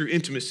through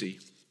intimacy.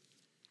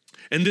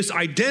 And this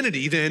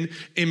identity then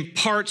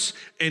imparts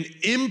an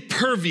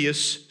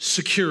impervious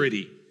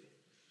security.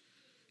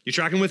 You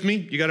tracking with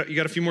me? You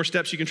got a few more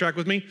steps you can track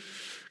with me?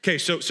 Okay,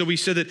 so we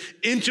said that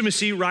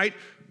intimacy, right,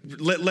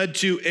 led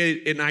to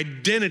an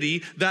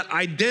identity. That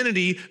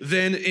identity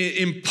then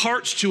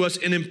imparts to us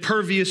an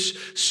impervious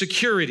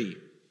security.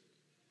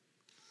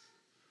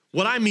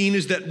 What I mean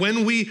is that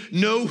when we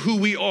know who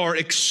we are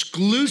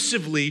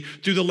exclusively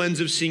through the lens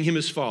of seeing him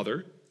as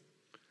Father,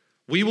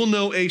 we will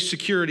know a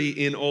security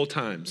in all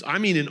times. I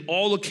mean, in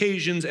all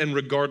occasions and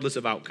regardless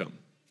of outcome.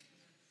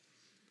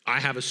 I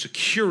have a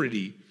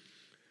security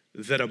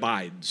that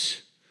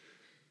abides.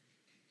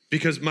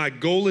 Because my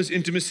goal is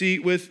intimacy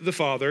with the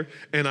Father,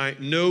 and I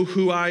know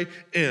who I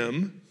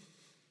am.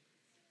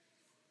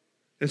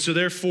 And so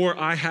therefore,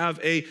 I have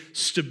a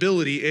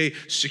stability, a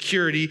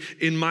security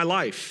in my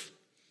life.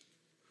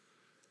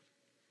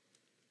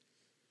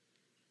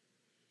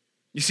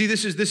 You see,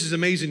 this is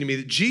amazing to me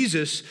that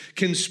Jesus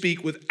can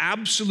speak with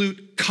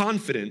absolute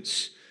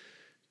confidence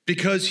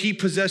because he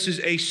possesses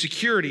a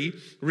security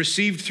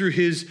received through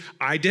his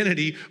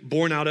identity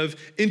born out of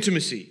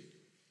intimacy.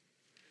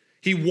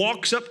 He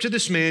walks up to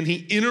this man,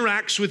 he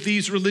interacts with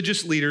these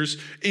religious leaders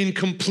in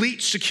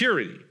complete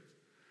security.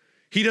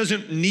 He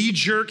doesn't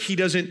knee-jerk, he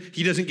doesn't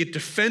get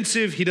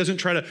defensive, he doesn't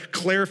try to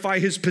clarify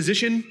his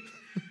position.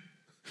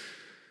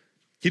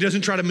 He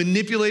doesn't try to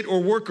manipulate or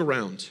work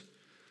around.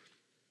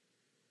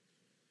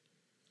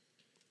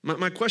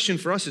 My question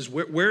for us is,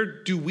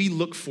 where do we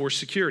look for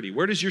security?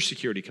 Where does your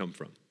security come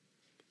from?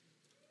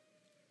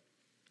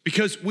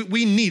 Because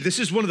we need, this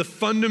is one of the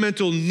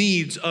fundamental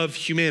needs of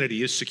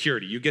humanity is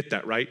security. You get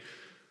that, right?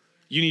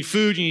 You need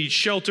food, you need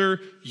shelter,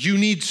 you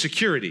need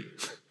security.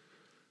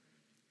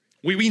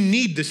 We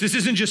need this. This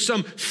isn't just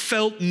some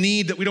felt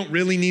need that we don't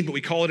really need, but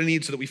we call it a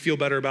need so that we feel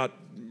better about,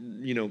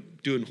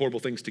 doing horrible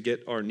things to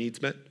get our needs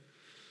met.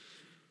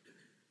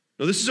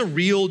 No, this is a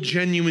real,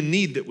 genuine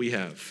need that we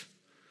have.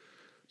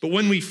 But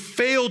when we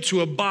fail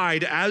to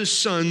abide as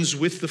sons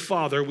with the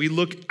Father, we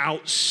look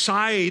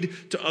outside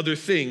to other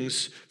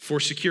things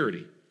for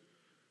security.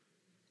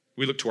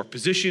 We look to our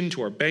position,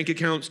 to our bank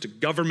accounts, to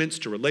governments,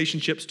 to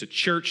relationships, to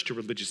church, to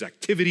religious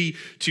activity,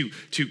 to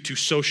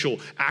social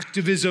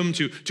activism,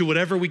 to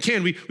whatever we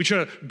can. We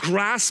try to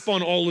grasp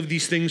on all of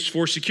these things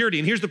for security.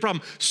 And here's the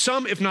problem.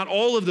 Some, if not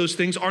all of those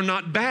things, are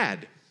not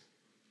bad.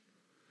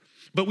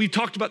 But we've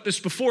talked about this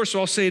before,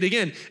 so I'll say it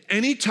again.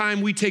 Anytime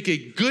we take a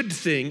good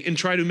thing and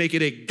try to make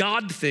it a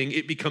God thing,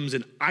 it becomes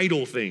an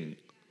idol thing.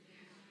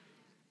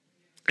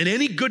 And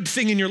any good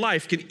thing in your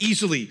life can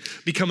easily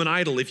become an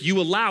idol if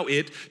you allow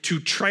it to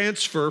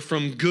transfer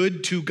from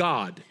good to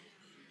God.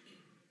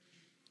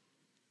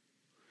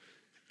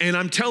 And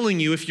I'm telling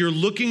you, if you're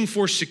looking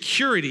for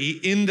security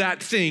in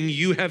that thing,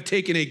 you have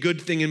taken a good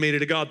thing and made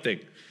it a God thing.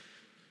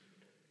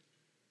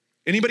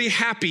 Anybody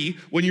happy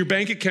when your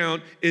bank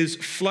account is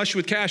flush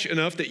with cash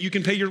enough that you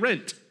can pay your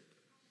rent?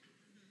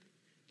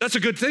 That's a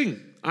good thing.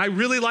 I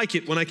really like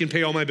it when I can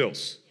pay all my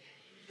bills.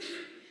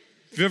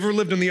 If you've ever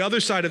lived on the other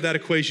side of that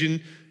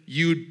equation,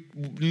 you'd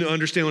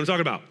understand what I'm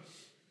talking about.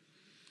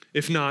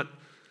 If not,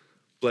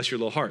 bless your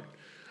little heart.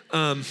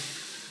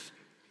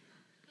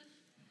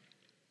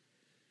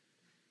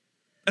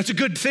 That's a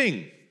good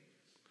thing.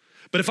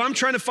 But if I'm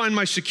trying to find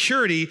my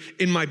security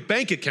in my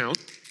bank account,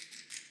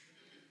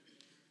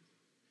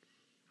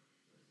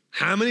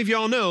 how many of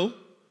y'all know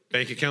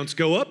bank accounts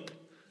go up,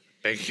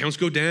 bank accounts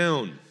go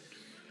down?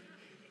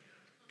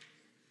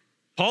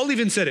 Paul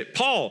even said it.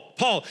 Paul,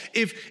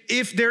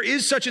 if there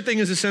is such a thing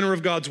as the center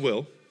of God's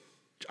will,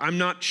 I'm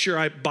not sure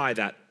I buy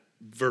that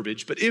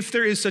verbiage, but if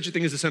there is such a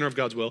thing as the center of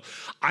God's will,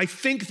 I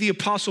think the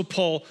Apostle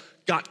Paul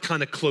got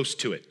kind of close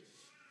to it.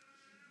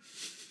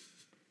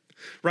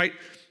 Right?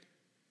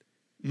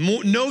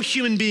 No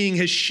human being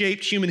has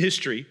shaped human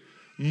history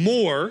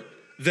more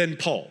than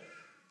Paul.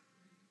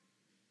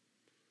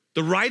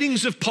 The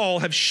writings of Paul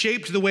have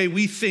shaped the way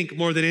we think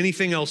more than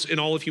anything else in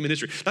all of human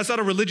history. That's not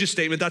a religious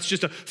statement, that's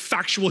just a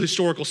factual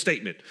historical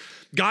statement.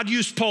 God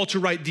used Paul to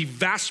write the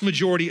vast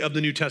majority of the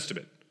New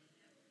Testament,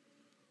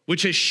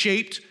 which has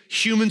shaped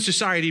human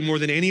society more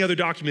than any other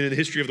document in the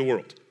history of the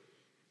world.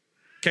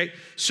 Okay,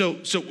 so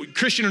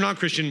Christian or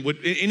non-Christian,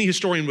 any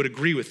historian would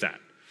agree with that.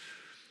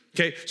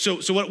 Okay, so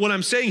what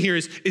I'm saying here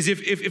is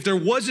if there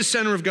was a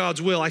center of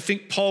God's will, I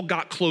think Paul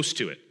got close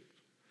to it.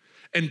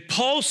 And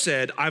Paul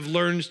said, I've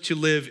learned to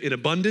live in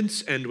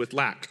abundance and with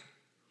lack.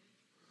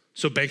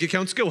 So bank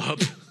accounts go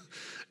up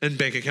and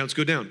bank accounts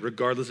go down,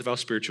 regardless of how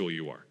spiritual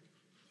you are.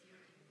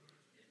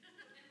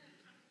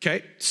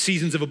 Okay,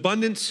 seasons of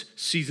abundance,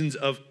 seasons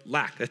of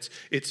lack.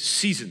 It's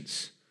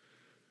seasons.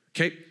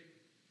 Okay,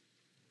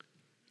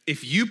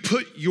 if you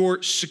put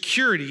your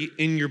security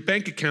in your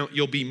bank account,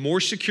 you'll be more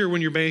secure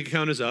when your bank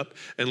account is up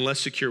and less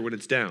secure when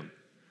it's down.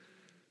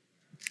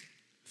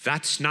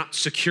 That's not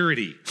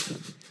security.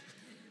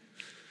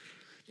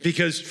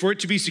 Because for it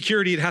to be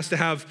security, it has to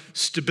have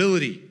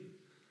stability.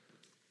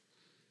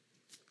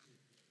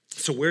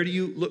 So where do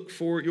you look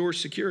for your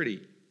security?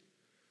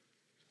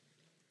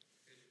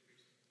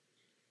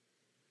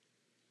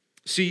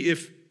 See,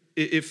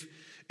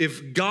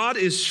 if God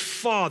is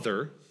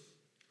Father,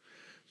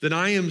 then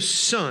I am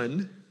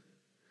Son,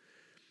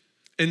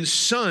 and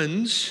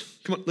sons,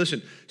 come on,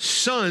 listen,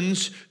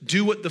 sons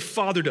do what the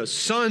Father does.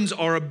 Sons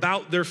are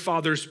about their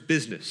Father's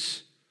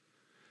business.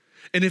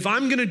 And if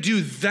I'm gonna do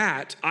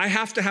that, I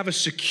have to have a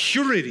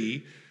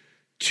security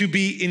to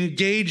be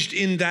engaged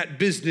in that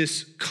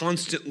business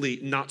constantly,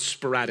 not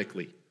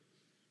sporadically.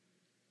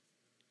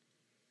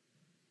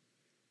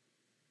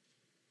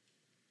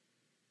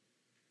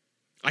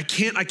 I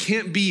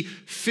can't be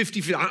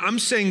 50-50. I'm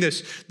saying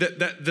this,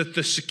 that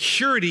the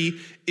security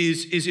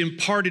is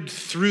imparted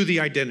through the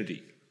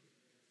identity.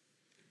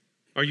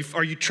 Are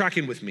you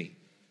tracking with me?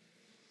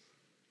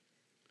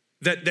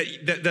 That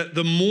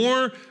the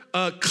more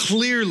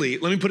clearly,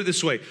 let me put it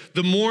this way,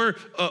 the more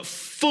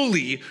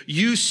fully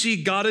you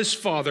see God as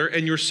Father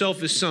and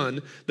yourself as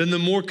Son, then the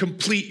more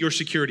complete your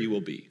security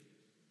will be.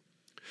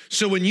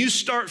 So when you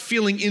start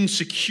feeling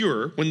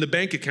insecure when the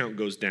bank account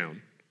goes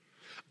down,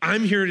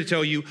 I'm here to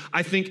tell you,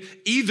 I think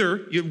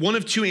either one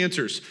of two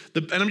answers,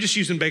 and I'm just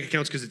using bank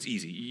accounts because it's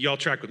easy. Y'all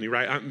track with me,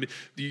 right?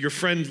 Your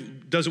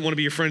friend doesn't want to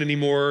be your friend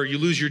anymore. You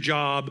lose your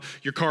job.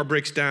 Your car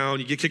breaks down.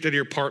 You get kicked out of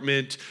your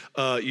apartment.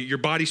 Your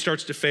body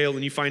starts to fail,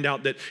 and you find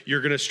out that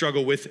you're going to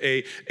struggle with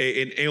an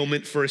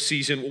ailment for a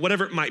season,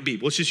 whatever it might be.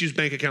 Let's just use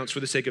bank accounts for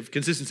the sake of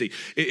consistency.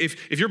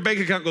 If your bank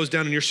account goes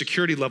down and your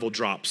security level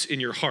drops in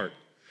your heart,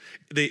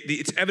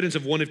 it's evidence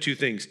of one of two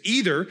things.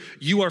 Either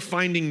you are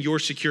finding your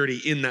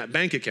security in that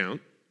bank account,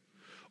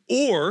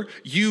 or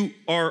you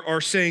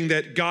are saying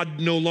that God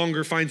no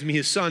longer finds me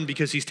his son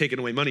because he's taken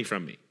away money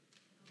from me.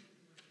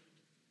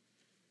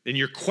 And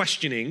you're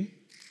questioning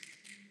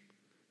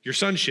your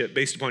sonship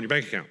based upon your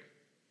bank account.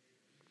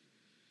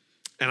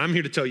 And I'm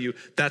here to tell you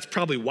that's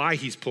probably why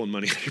he's pulling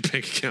money out of your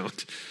bank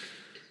account.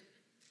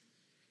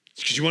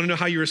 Because you want to know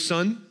how you're a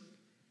son?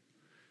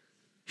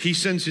 He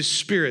sends his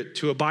spirit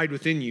to abide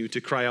within you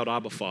to cry out,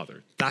 Abba,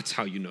 Father. That's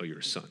how you know you're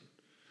a son.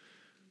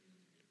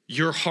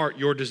 Your heart,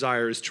 your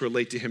desire is to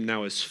relate to him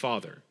now as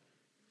Father.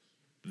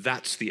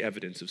 That's the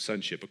evidence of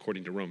sonship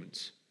according to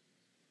Romans.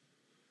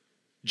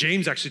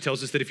 James actually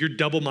tells us that if you're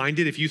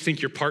double-minded, if you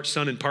think you're part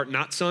son and part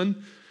not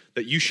son,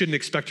 that you shouldn't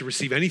expect to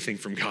receive anything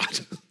from God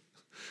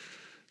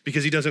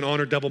because he doesn't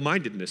honor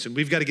double-mindedness. And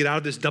we've got to get out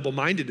of this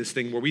double-mindedness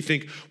thing where we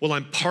think, well,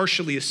 I'm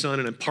partially a son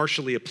and I'm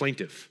partially a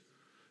plaintiff.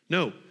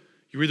 No,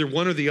 you're either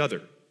one or the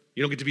other.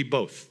 You don't get to be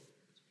both.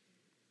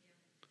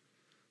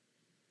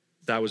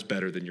 That was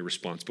better than your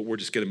response, but we're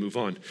just going to move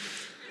on.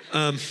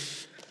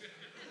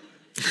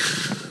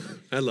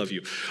 I love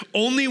you.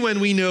 Only when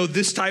we know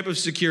this type of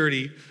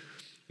security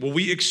will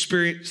we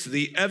experience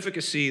the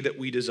efficacy that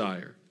we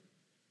desire.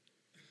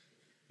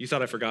 You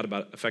thought I forgot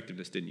about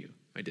effectiveness, didn't you?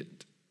 I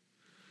didn't.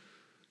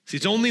 See,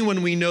 it's only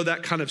when we know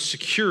that kind of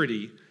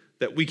security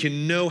that we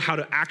can know how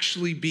to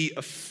actually be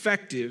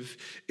effective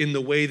in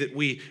the way that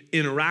we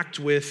interact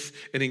with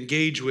and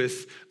engage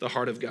with the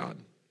heart of God.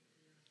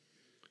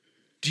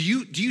 Do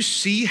you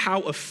see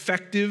how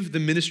effective the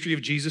ministry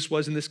of Jesus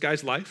was in this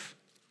guy's life?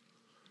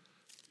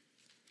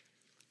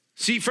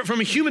 See, from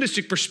a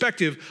humanistic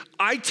perspective,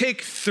 I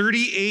take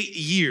 38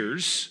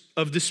 years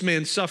of this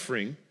man's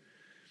suffering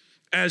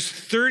as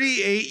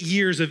 38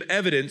 years of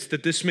evidence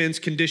that this man's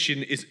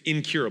condition is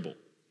incurable.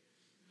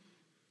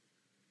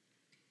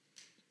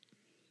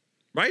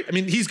 Right? I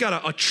mean, he's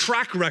got a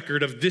track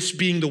record of this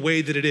being the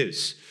way that it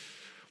is.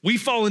 We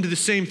fall into the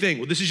same thing.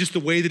 Well, this is just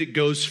the way that it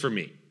goes for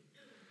me.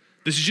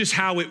 This is just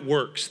how it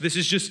works. This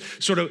is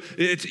just sort of,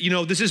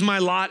 this is my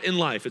lot in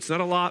life. It's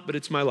not a lot, but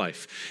it's my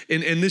life.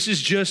 And this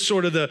is just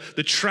sort of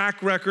the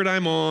track record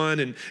I'm on.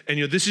 And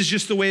this is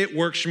just the way it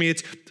works for me.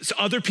 It's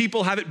other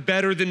people have it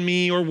better than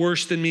me or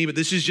worse than me, but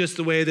this is just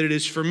the way that it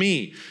is for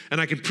me.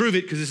 And I can prove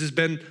it because this has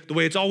been the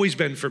way it's always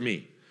been for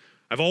me.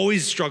 I've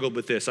always struggled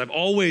with this. I've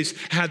always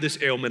had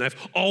this ailment. I've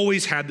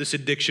always had this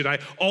addiction. I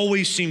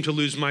always seem to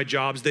lose my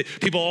jobs.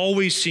 People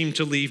always seem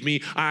to leave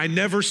me. I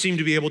never seem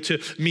to be able to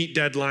meet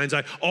deadlines.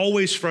 I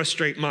always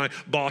frustrate my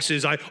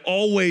bosses. I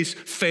always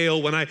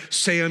fail when I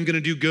say I'm going to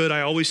do good.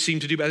 I always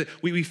seem to do bad.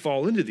 We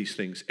fall into these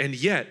things. And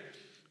yet,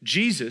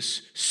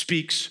 Jesus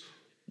speaks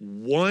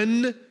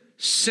one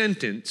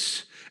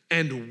sentence,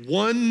 and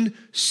one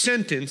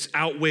sentence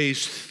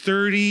outweighs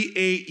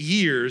 38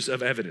 years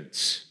of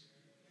evidence.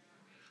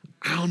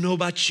 I don't know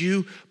about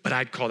you, but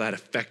I'd call that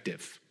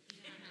effective.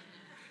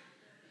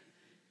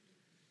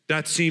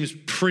 That seems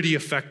pretty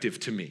effective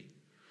to me.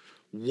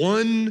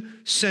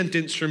 One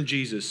sentence from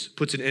Jesus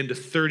puts an end to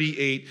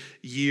 38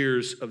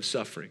 years of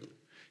suffering.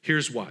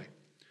 Here's why.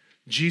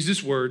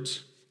 Jesus'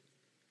 words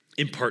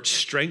impart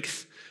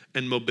strength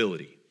and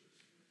mobility.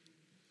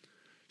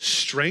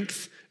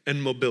 Strength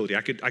and mobility.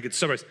 I could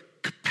summarize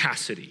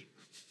capacity.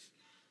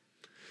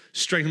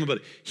 Strength and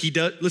mobility.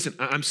 Listen,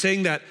 I'm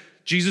saying that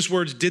Jesus'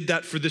 words did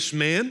that for this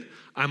man.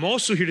 I'm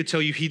also here to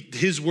tell you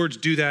his words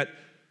do that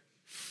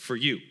for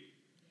you.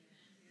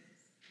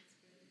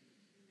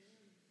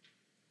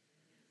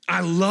 I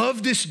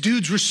love this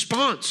dude's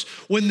response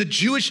when the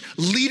Jewish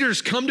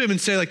leaders come to him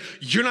and say, like,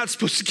 you're not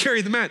supposed to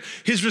carry the mat.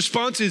 His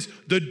response is,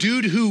 the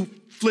dude who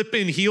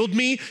flippin' healed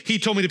me, he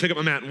told me to pick up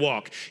my mat and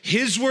walk.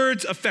 His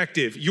words,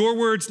 effective. Your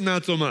words,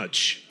 not so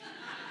much.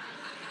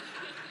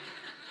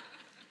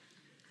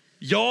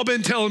 Y'all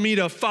been telling me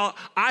to follow.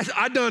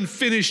 I done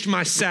finished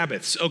my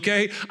Sabbaths,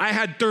 okay? I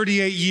had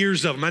 38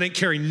 years of them. I didn't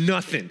carry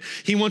nothing.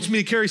 He wants me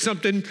to carry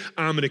something,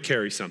 I'm gonna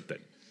carry something.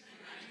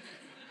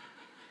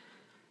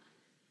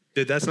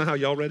 That's not how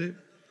y'all read it?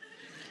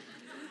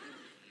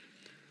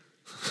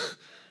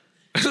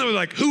 And I was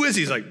like, who is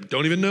he? He's like,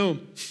 don't even know.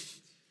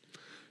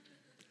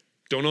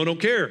 Don't know,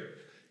 don't care.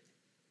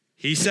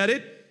 He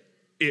said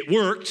it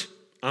worked.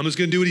 I'm just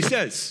gonna do what he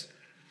says.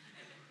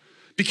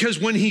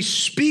 Because when he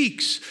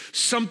speaks,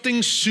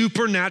 something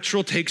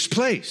supernatural takes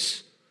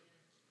place.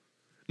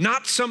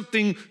 Not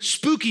something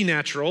spooky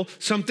natural,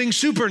 something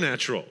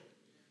supernatural.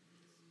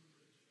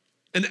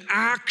 An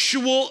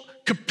actual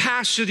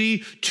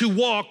capacity to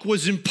walk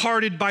was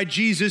imparted by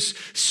Jesus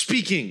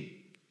speaking.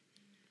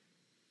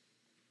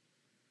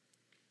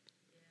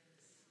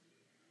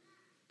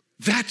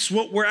 That's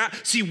what we're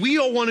at. See, we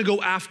all want to go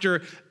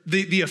after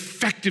the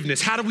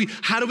effectiveness. How do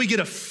we get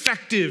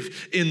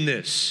effective in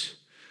this?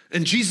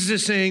 And Jesus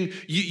is saying,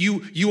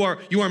 you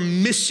are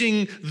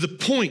missing the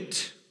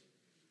point.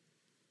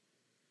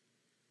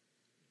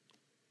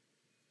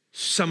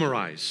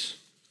 Summarize,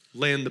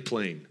 land the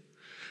plane.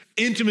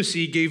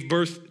 Intimacy gave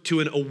birth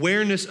to an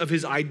awareness of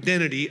his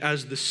identity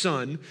as the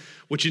Son,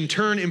 which in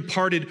turn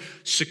imparted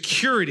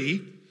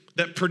security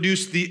that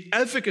produced the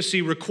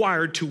efficacy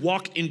required to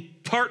walk in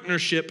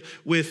partnership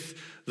with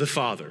the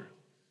Father.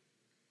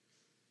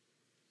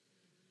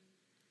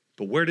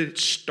 But where did it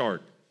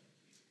start?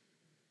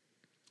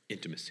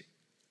 Intimacy.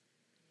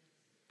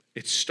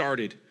 It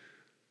started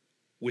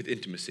with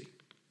intimacy.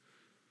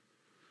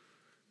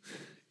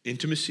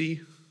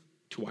 Intimacy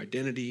to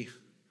identity,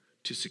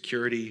 to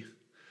security,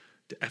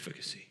 to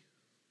efficacy.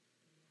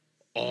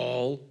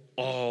 All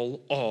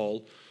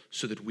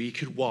so that we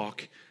could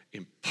walk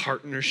in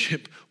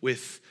partnership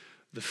with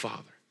the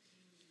Father.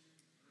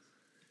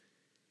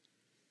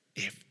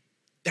 If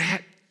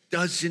that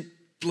doesn't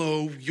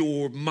blow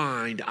your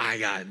mind, I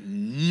got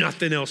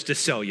nothing else to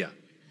sell you.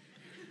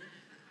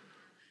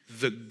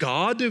 The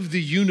God of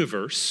the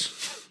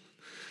universe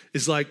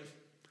is like,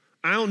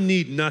 I don't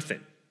need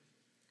nothing,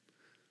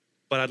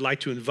 but I'd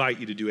like to invite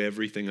you to do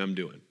everything I'm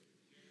doing.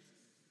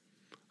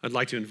 I'd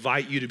like to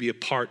invite you to be a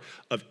part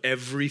of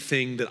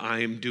everything that I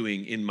am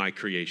doing in my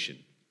creation.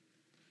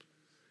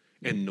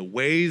 And the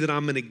way that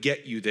I'm going to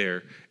get you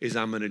there is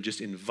I'm going to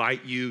just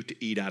invite you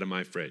to eat out of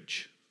my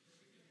fridge.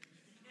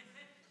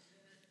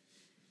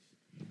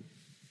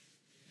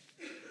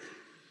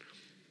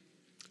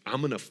 I'm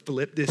going to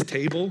flip this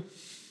table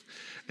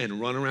and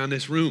run around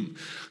this room,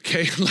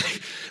 okay?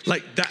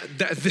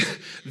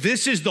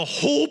 This is the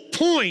whole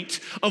point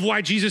of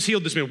why Jesus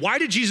healed this man. Why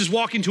did Jesus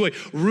walk into a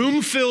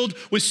room filled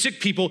with sick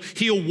people,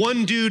 heal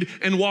one dude,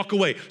 and walk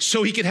away?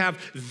 So he could have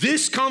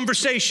this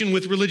conversation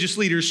with religious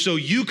leaders, so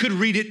you could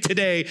read it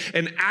today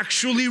and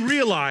actually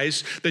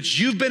realize that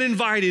you've been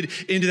invited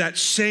into that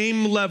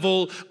same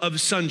level of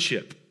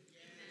sonship.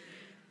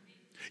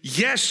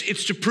 Yes,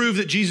 it's to prove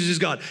that Jesus is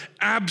God.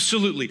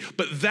 Absolutely.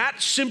 But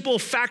that simple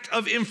fact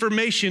of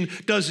information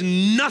does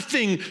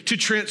nothing to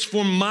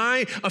transform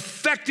my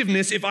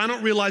effectiveness if I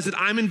don't realize that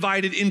I'm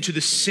invited into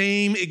the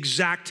same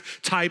exact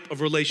type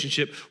of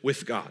relationship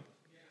with God.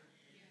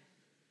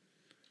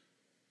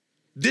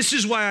 This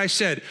is why I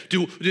said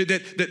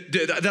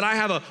that I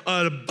have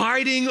an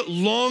abiding,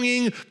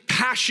 longing,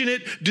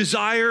 passionate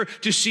desire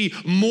to see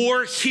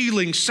more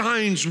healing,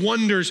 signs,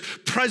 wonders,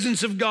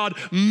 presence of God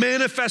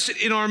manifested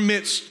in our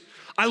midst.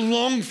 I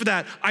long for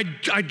that. I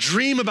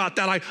dream about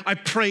that. I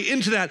pray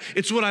into that.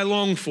 It's what I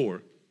long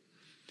for.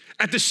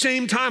 At the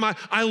same time,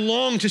 I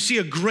long to see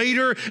a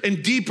greater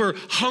and deeper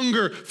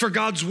hunger for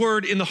God's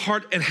word in the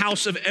heart and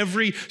house of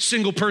every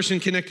single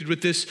person connected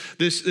with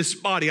this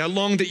body. I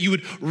long that you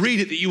would read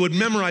it, that you would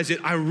memorize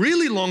it. I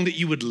really long that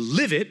you would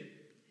live it.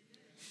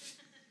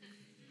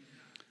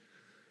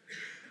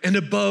 And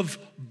above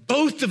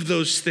both of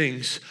those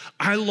things,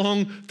 I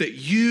long that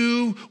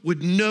you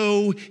would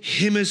know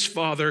him as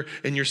Father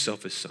and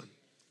yourself as Son.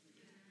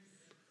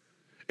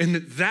 And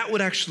that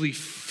would actually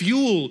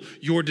fuel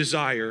your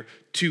desire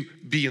to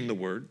be in the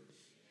Word.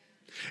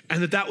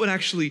 And that would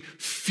actually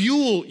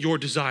fuel your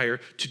desire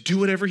to do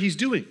whatever he's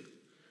doing.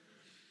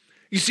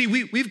 You see,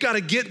 we've got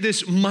to get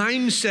this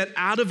mindset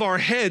out of our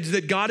heads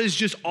that God is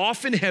just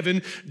off in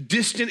heaven,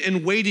 distant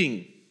and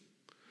waiting.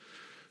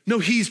 No,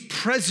 he's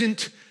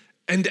present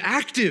and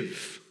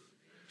active.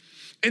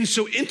 And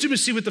so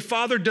intimacy with the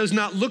Father does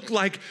not look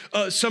like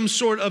some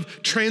sort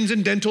of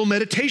transcendental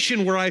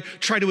meditation where I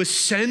try to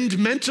ascend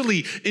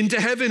mentally into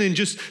heaven and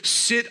just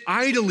sit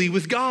idly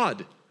with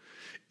God.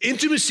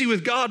 Intimacy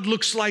with God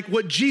looks like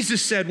what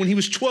Jesus said when he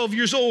was 12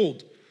 years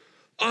old.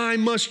 I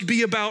must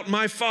be about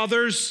my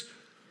Father's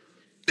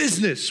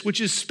business, which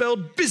is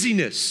spelled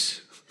busyness.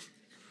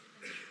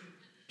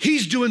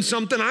 He's doing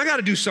something, I got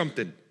to do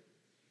something.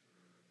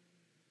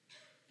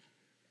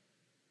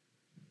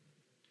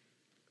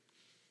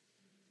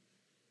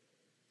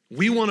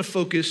 We want to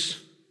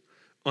focus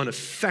on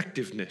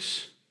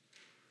effectiveness,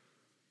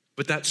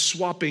 but that's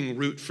swapping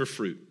root for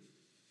fruit.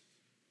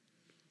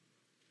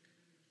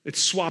 It's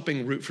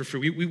swapping root for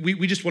fruit.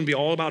 We just want to be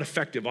all about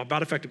effective.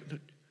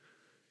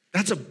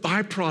 That's a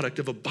byproduct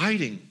of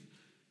abiding.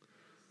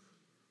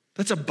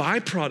 That's a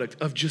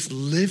byproduct of just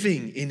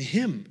living in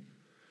him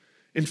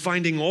and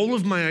finding all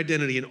of my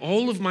identity and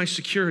all of my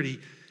security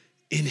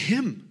in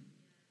him.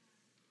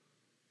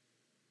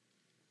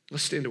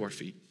 Let's stand to our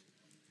feet.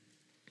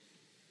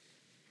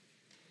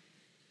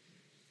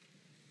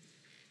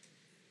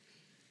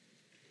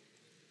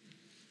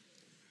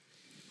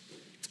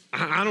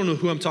 I don't know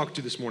who I'm talking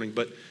to this morning,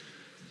 but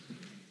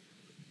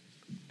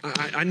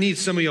I need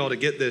some of y'all to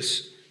get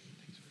this.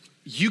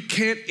 You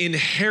can't you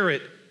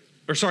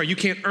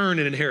can't earn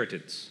an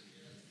inheritance.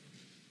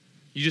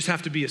 You just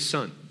have to be a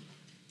son.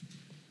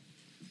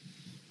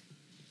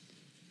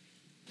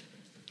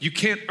 You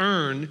can't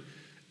earn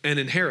an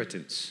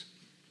inheritance.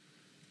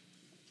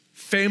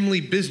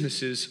 Family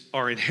businesses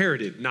are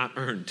inherited, not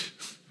earned.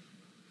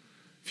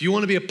 If you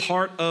want to be a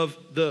part of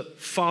the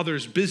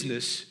Father's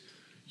business,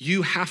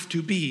 you have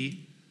to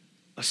be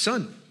a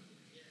son.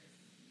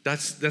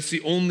 That's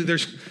the only,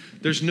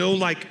 there's no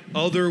like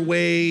other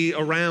way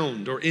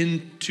around or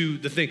into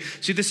the thing.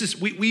 See,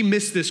 we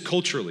miss this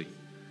culturally.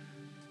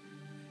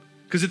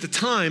 Because at the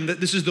time, that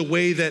this is the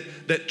way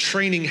that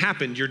training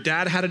happened. Your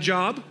dad had a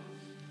job,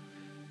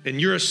 and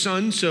you're a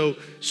son, so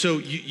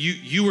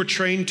you were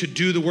trained to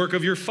do the work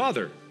of your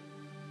father.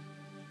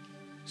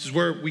 This is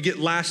where we get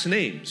last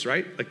names,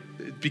 right?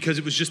 Because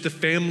it was just a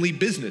family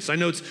business. I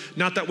know it's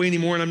not that way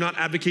anymore, and I'm not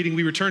advocating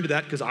we return to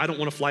that because I don't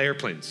want to fly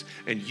airplanes,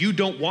 and you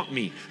don't want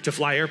me to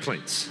fly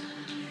airplanes.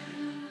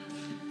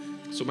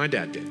 So my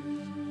dad did.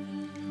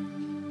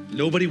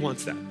 Nobody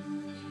wants that.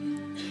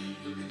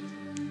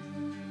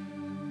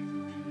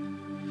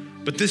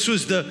 But this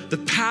was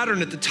the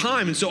pattern at the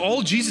time, and so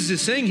all Jesus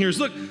is saying here is,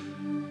 look,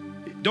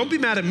 don't be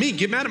mad at me,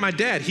 get mad at my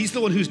dad. He's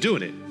the one who's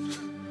doing it.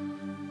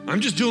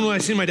 I'm just doing what I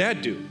see my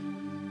dad do.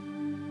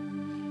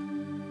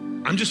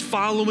 I'm just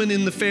following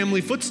in the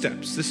family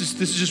footsteps. This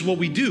is just what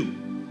we do.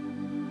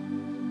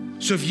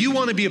 So if you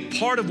want to be a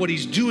part of what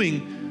he's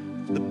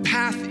doing, the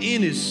path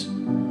in is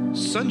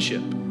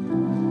sonship.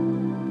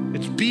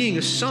 It's being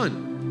a son.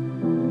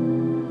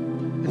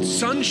 And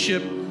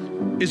sonship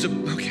is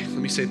okay, let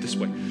me say it this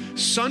way.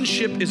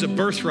 Sonship is a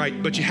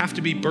birthright, but you have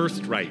to be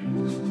birthed right.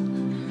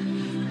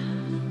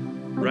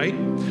 Right?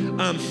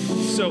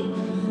 So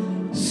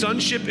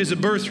sonship is a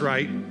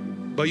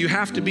birthright, but you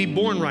have to be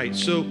born right.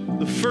 So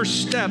the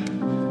first step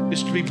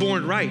is to be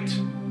born right.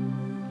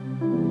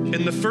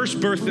 And the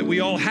first birth that we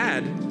all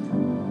had,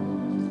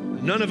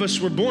 none of us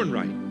were born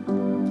right.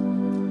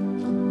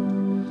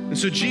 And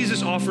so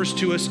Jesus offers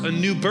to us a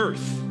new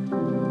birth,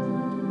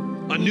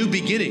 a new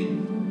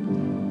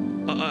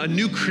beginning, a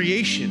new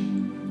creation.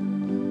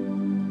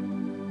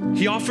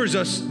 He offers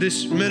us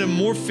this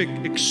metamorphic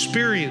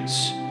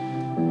experience,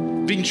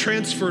 being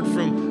transferred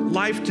from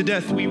life to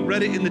death. We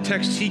read it in the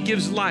text. He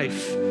gives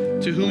life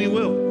to whom he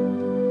will.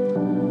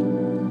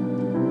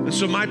 And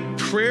so my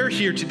prayer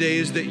here today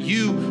is that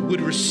you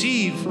would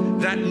receive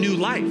that new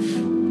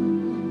life.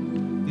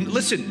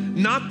 Listen,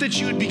 not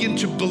that you would begin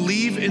to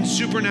believe in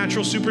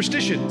supernatural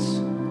superstitions.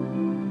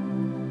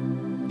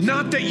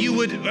 Not that you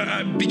would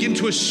begin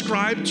to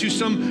ascribe to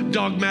some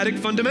dogmatic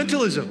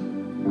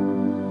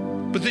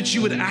fundamentalism, but that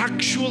you would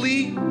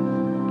actually,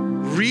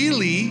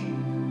 really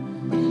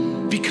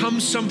become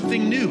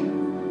something new.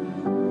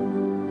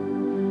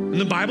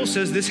 And the Bible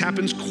says this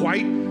happens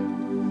quite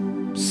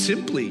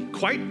simply,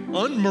 quite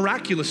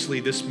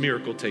unmiraculously. This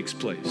miracle takes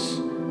place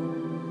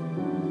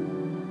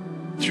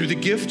through the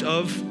gift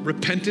of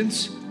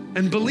repentance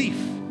and belief.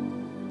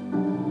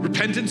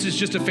 Repentance is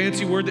just a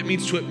fancy word that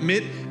means to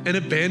admit and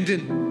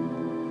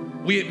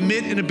abandon. We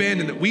admit and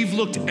abandon that we've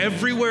looked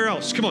everywhere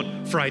else. Come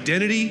on, for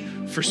identity,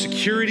 for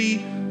security,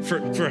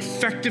 for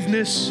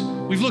effectiveness.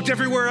 We've looked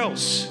everywhere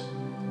else.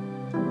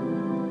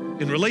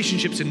 In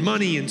relationships, in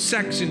money, in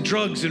sex, in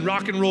drugs, in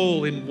rock and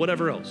roll, in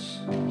whatever else.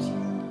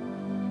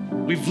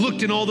 We've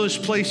looked in all those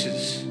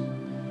places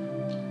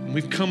and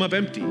we've come up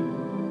empty.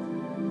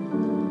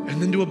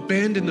 And then to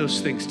abandon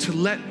those things, to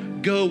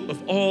let go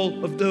of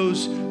all of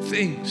those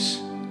things.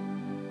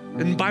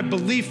 And by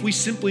belief, we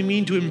simply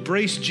mean to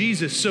embrace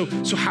Jesus. So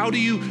how do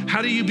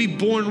you be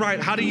born right?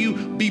 How do you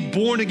be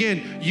born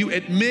again? You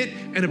admit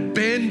and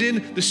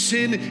abandon the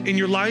sin in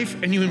your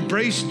life and you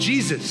embrace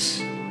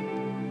Jesus.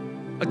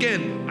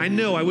 Again, I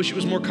know, I wish it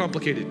was more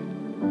complicated.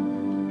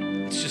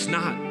 It's just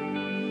not.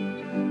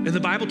 And the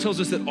Bible tells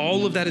us that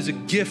all of that is a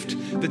gift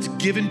that's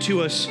given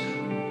to us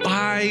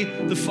by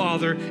the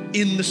Father,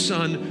 in the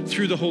Son,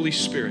 through the Holy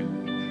Spirit.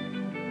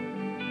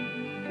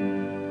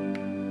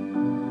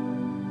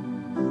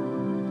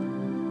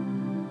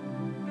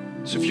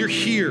 So if you're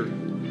here,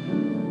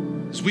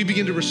 as we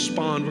begin to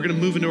respond, we're going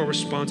to move into our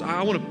response.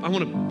 I want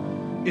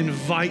to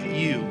invite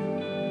you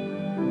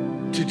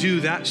to do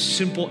that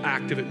simple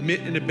act of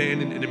admit and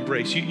abandon and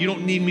embrace. You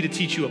don't need me to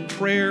teach you a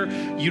prayer.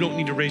 You don't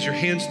need to raise your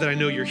hand so that I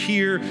know you're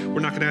here. We're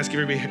not going to ask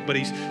everybody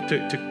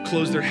to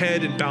close their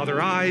head and bow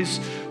their eyes.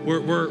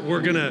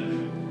 We're gonna,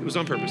 it was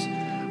on purpose.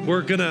 I'm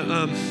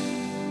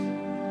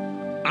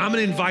gonna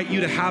invite you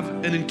to have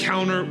an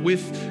encounter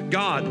with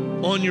God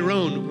on your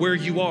own where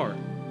you are.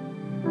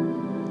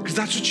 Because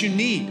that's what you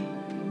need.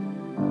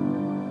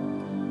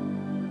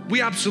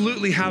 We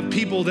absolutely have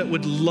people that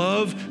would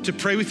love to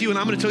pray with you. And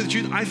I'm going to tell you the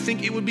truth. I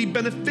think it would be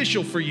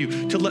beneficial for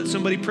you to let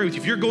somebody pray with you.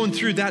 If you're going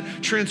through that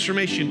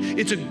transformation,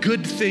 it's a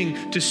good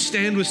thing to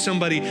stand with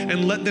somebody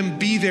and let them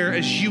be there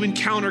as you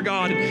encounter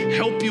God and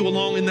help you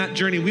along in that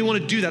journey. We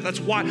want to do that. That's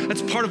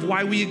part of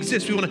why we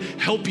exist. We want to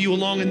help you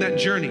along in that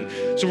journey.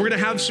 So we're going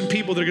to have some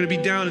people that are going to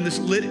be down in this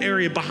lit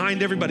area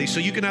behind everybody so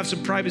you can have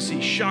some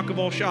privacy, shock of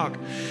all shock,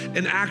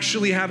 and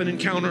actually have an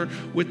encounter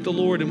with the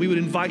Lord. And we would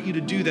invite you to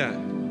do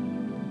that.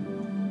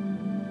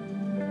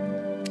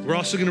 We're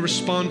also going to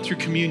respond through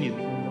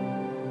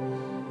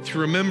communion,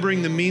 through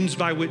remembering the means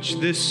by which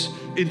this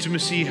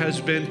intimacy has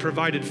been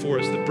provided for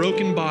us, the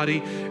broken body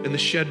and the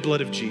shed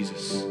blood of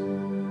Jesus.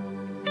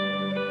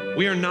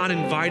 We are not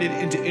invited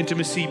into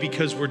intimacy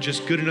because we're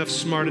just good enough,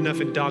 smart enough,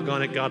 and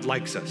doggone it, God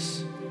likes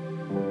us.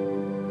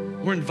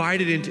 We're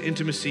invited into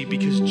intimacy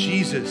because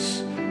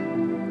Jesus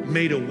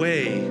made a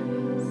way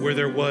where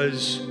there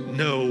was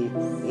no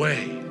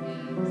way.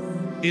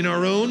 In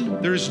our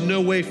own, there's no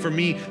way for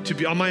me to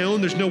be, on my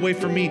own, there's no way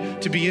for me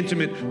to be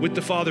intimate with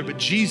the Father, but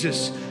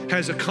Jesus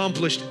has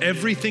accomplished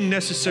everything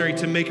necessary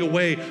to make a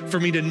way for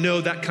me to know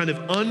that kind of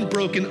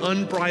unbroken,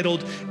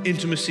 unbridled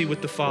intimacy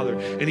with the Father.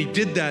 And he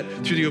did that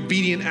through the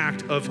obedient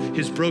act of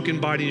his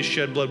broken body and his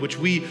shed blood, which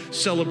we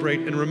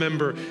celebrate and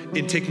remember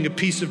in taking a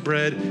piece of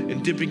bread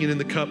and dipping it in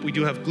the cup. We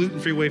do have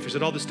gluten-free wafers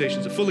at all the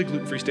stations, a fully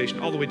gluten-free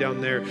station all the way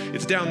down there.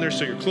 It's down there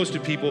so you're close to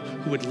people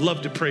who would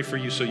love to pray for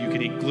you so you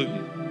can eat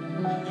gluten.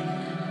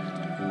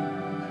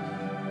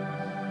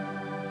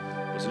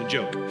 Wasn't a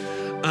joke.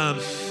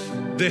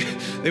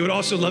 They would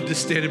also love to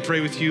stand and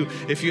pray with you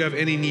if you have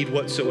any need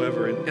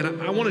whatsoever.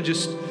 And I want to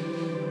just,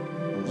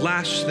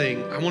 last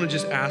thing, I want to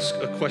just ask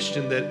a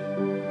question that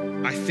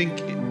I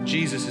think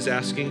Jesus is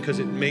asking because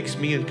it makes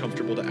me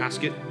uncomfortable to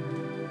ask it.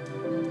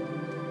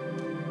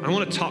 I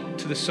want to talk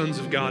to the sons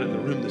of God in the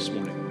room this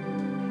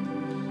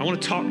morning. I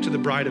want to talk to the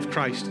bride of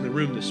Christ in the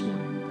room this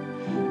morning.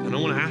 And I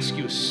want to ask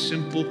you a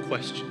simple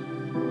question.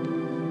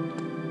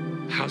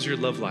 How's your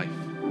love life?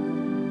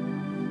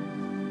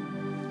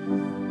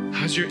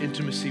 How's your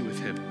intimacy with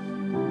him?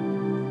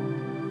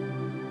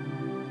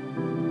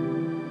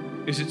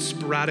 Is it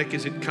sporadic?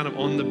 Is it kind of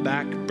on the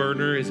back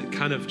burner? Is it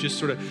kind of just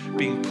sort of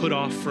being put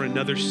off for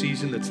another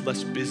season that's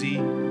less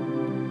busy?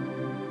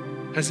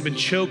 Has it been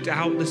choked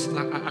out?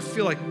 Listen, I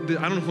feel like,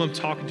 I don't know who I'm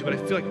talking to, but I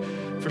feel like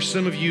for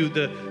some of you,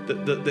 the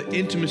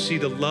intimacy,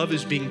 the love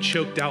is being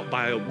choked out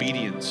by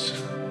obedience.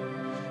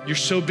 you're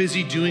so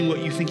busy doing what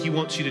you think he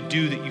wants you to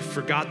do that you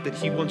forgot that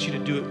he wants you to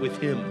do it with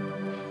him.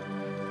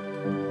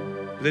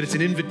 That it's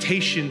an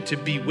invitation to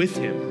be with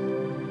him.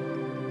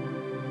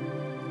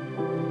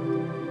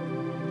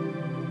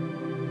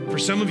 For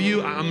some of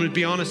you, I'm going to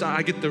be honest,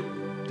 I get the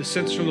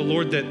sense from the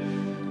Lord that,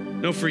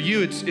 no, for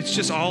you, it's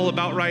just all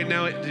about right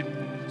now.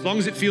 As long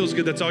as it feels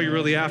good, that's all you're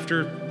really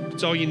after.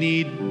 It's all you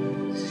need.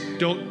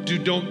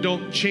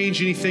 Don't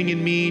change anything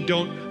in me.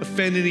 Don't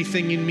offend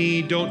anything in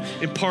me. Don't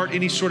impart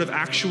any sort of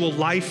actual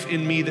life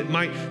in me that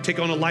might take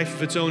on a life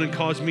of its own and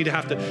cause me to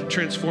have to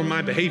transform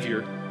my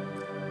behavior.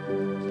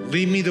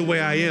 Leave me the way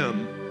I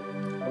am.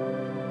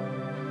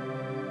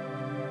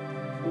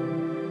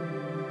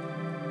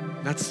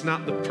 That's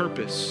not the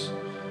purpose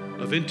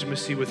of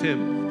intimacy with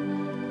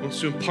him. He wants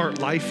to impart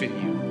life in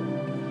you.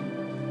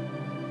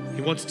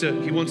 He wants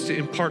to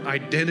impart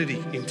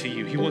identity into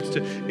you. He wants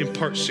to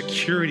impart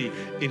security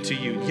into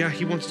you. Yeah,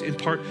 he wants to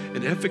impart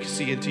an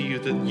efficacy into you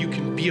that you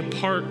can be a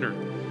partner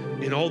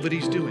in all that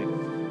he's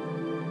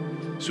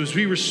doing. So as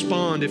we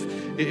respond,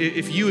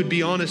 if you would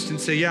be honest and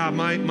say, yeah,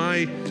 my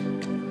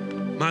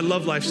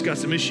love life's got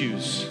some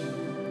issues,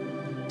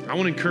 I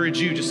want to encourage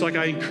you, just like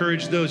I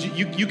encourage those.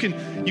 You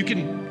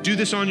can do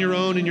this on your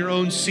own, in your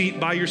own seat,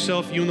 by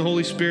yourself, you and the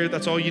Holy Spirit.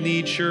 That's all you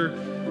need, sure.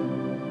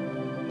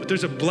 But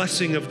there's a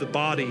blessing of the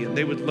body, and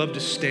they would love to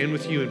stand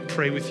with you and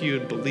pray with you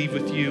and believe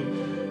with you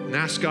and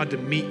ask God to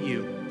meet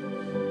you.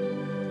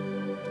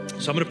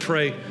 So I'm going to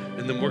pray,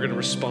 and then we're going to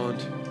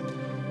respond.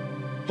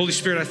 Holy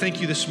Spirit, I thank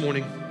you this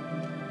morning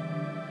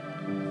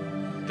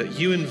that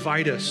you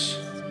invite us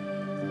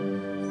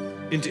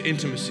into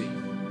intimacy.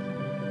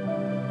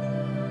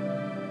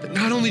 That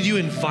not only do you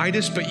invite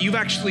us, but you've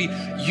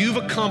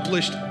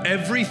accomplished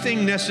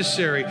everything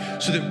necessary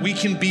so that we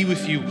can be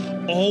with you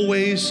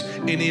always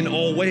and in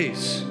all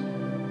ways.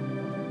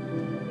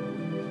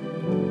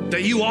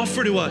 That you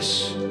offer to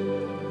us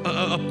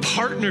a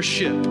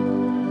partnership,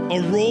 a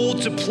role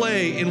to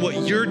play in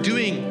what you're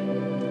doing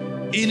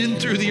in and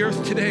through the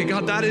earth today.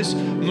 God, that is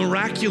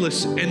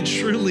miraculous and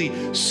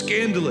truly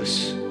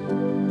scandalous.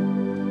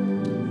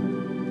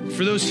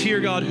 For those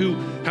here, God, who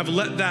have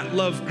let that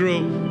love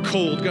grow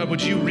cold, God,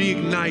 would you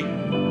reignite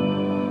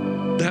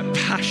that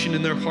passion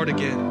in their heart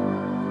again?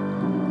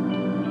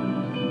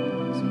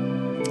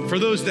 For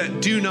those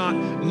that do not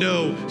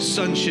know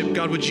sonship,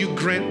 God, would you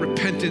grant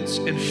repentance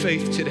and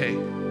faith today?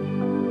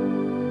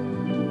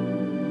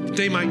 That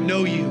they might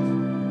know you,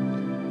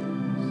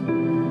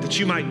 that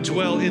you might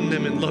dwell in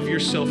them and love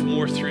yourself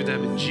more through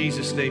them. In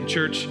Jesus' name,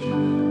 church,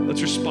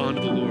 let's respond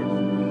to the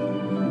Lord.